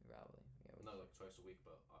 Saturday. Probably. Yeah. Not like twice a week,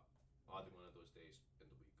 but either one of those days in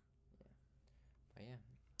the week. But yeah.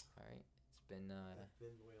 All right. It's been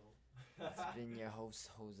Will. it's been your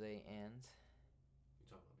host Jose and You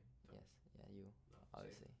talking about me? yes, yeah, you No,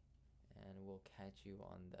 obviously. And we'll catch you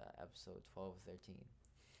on the episode 12-13.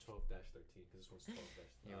 12-13 because this one's 12-.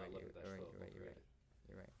 You're right. 11-.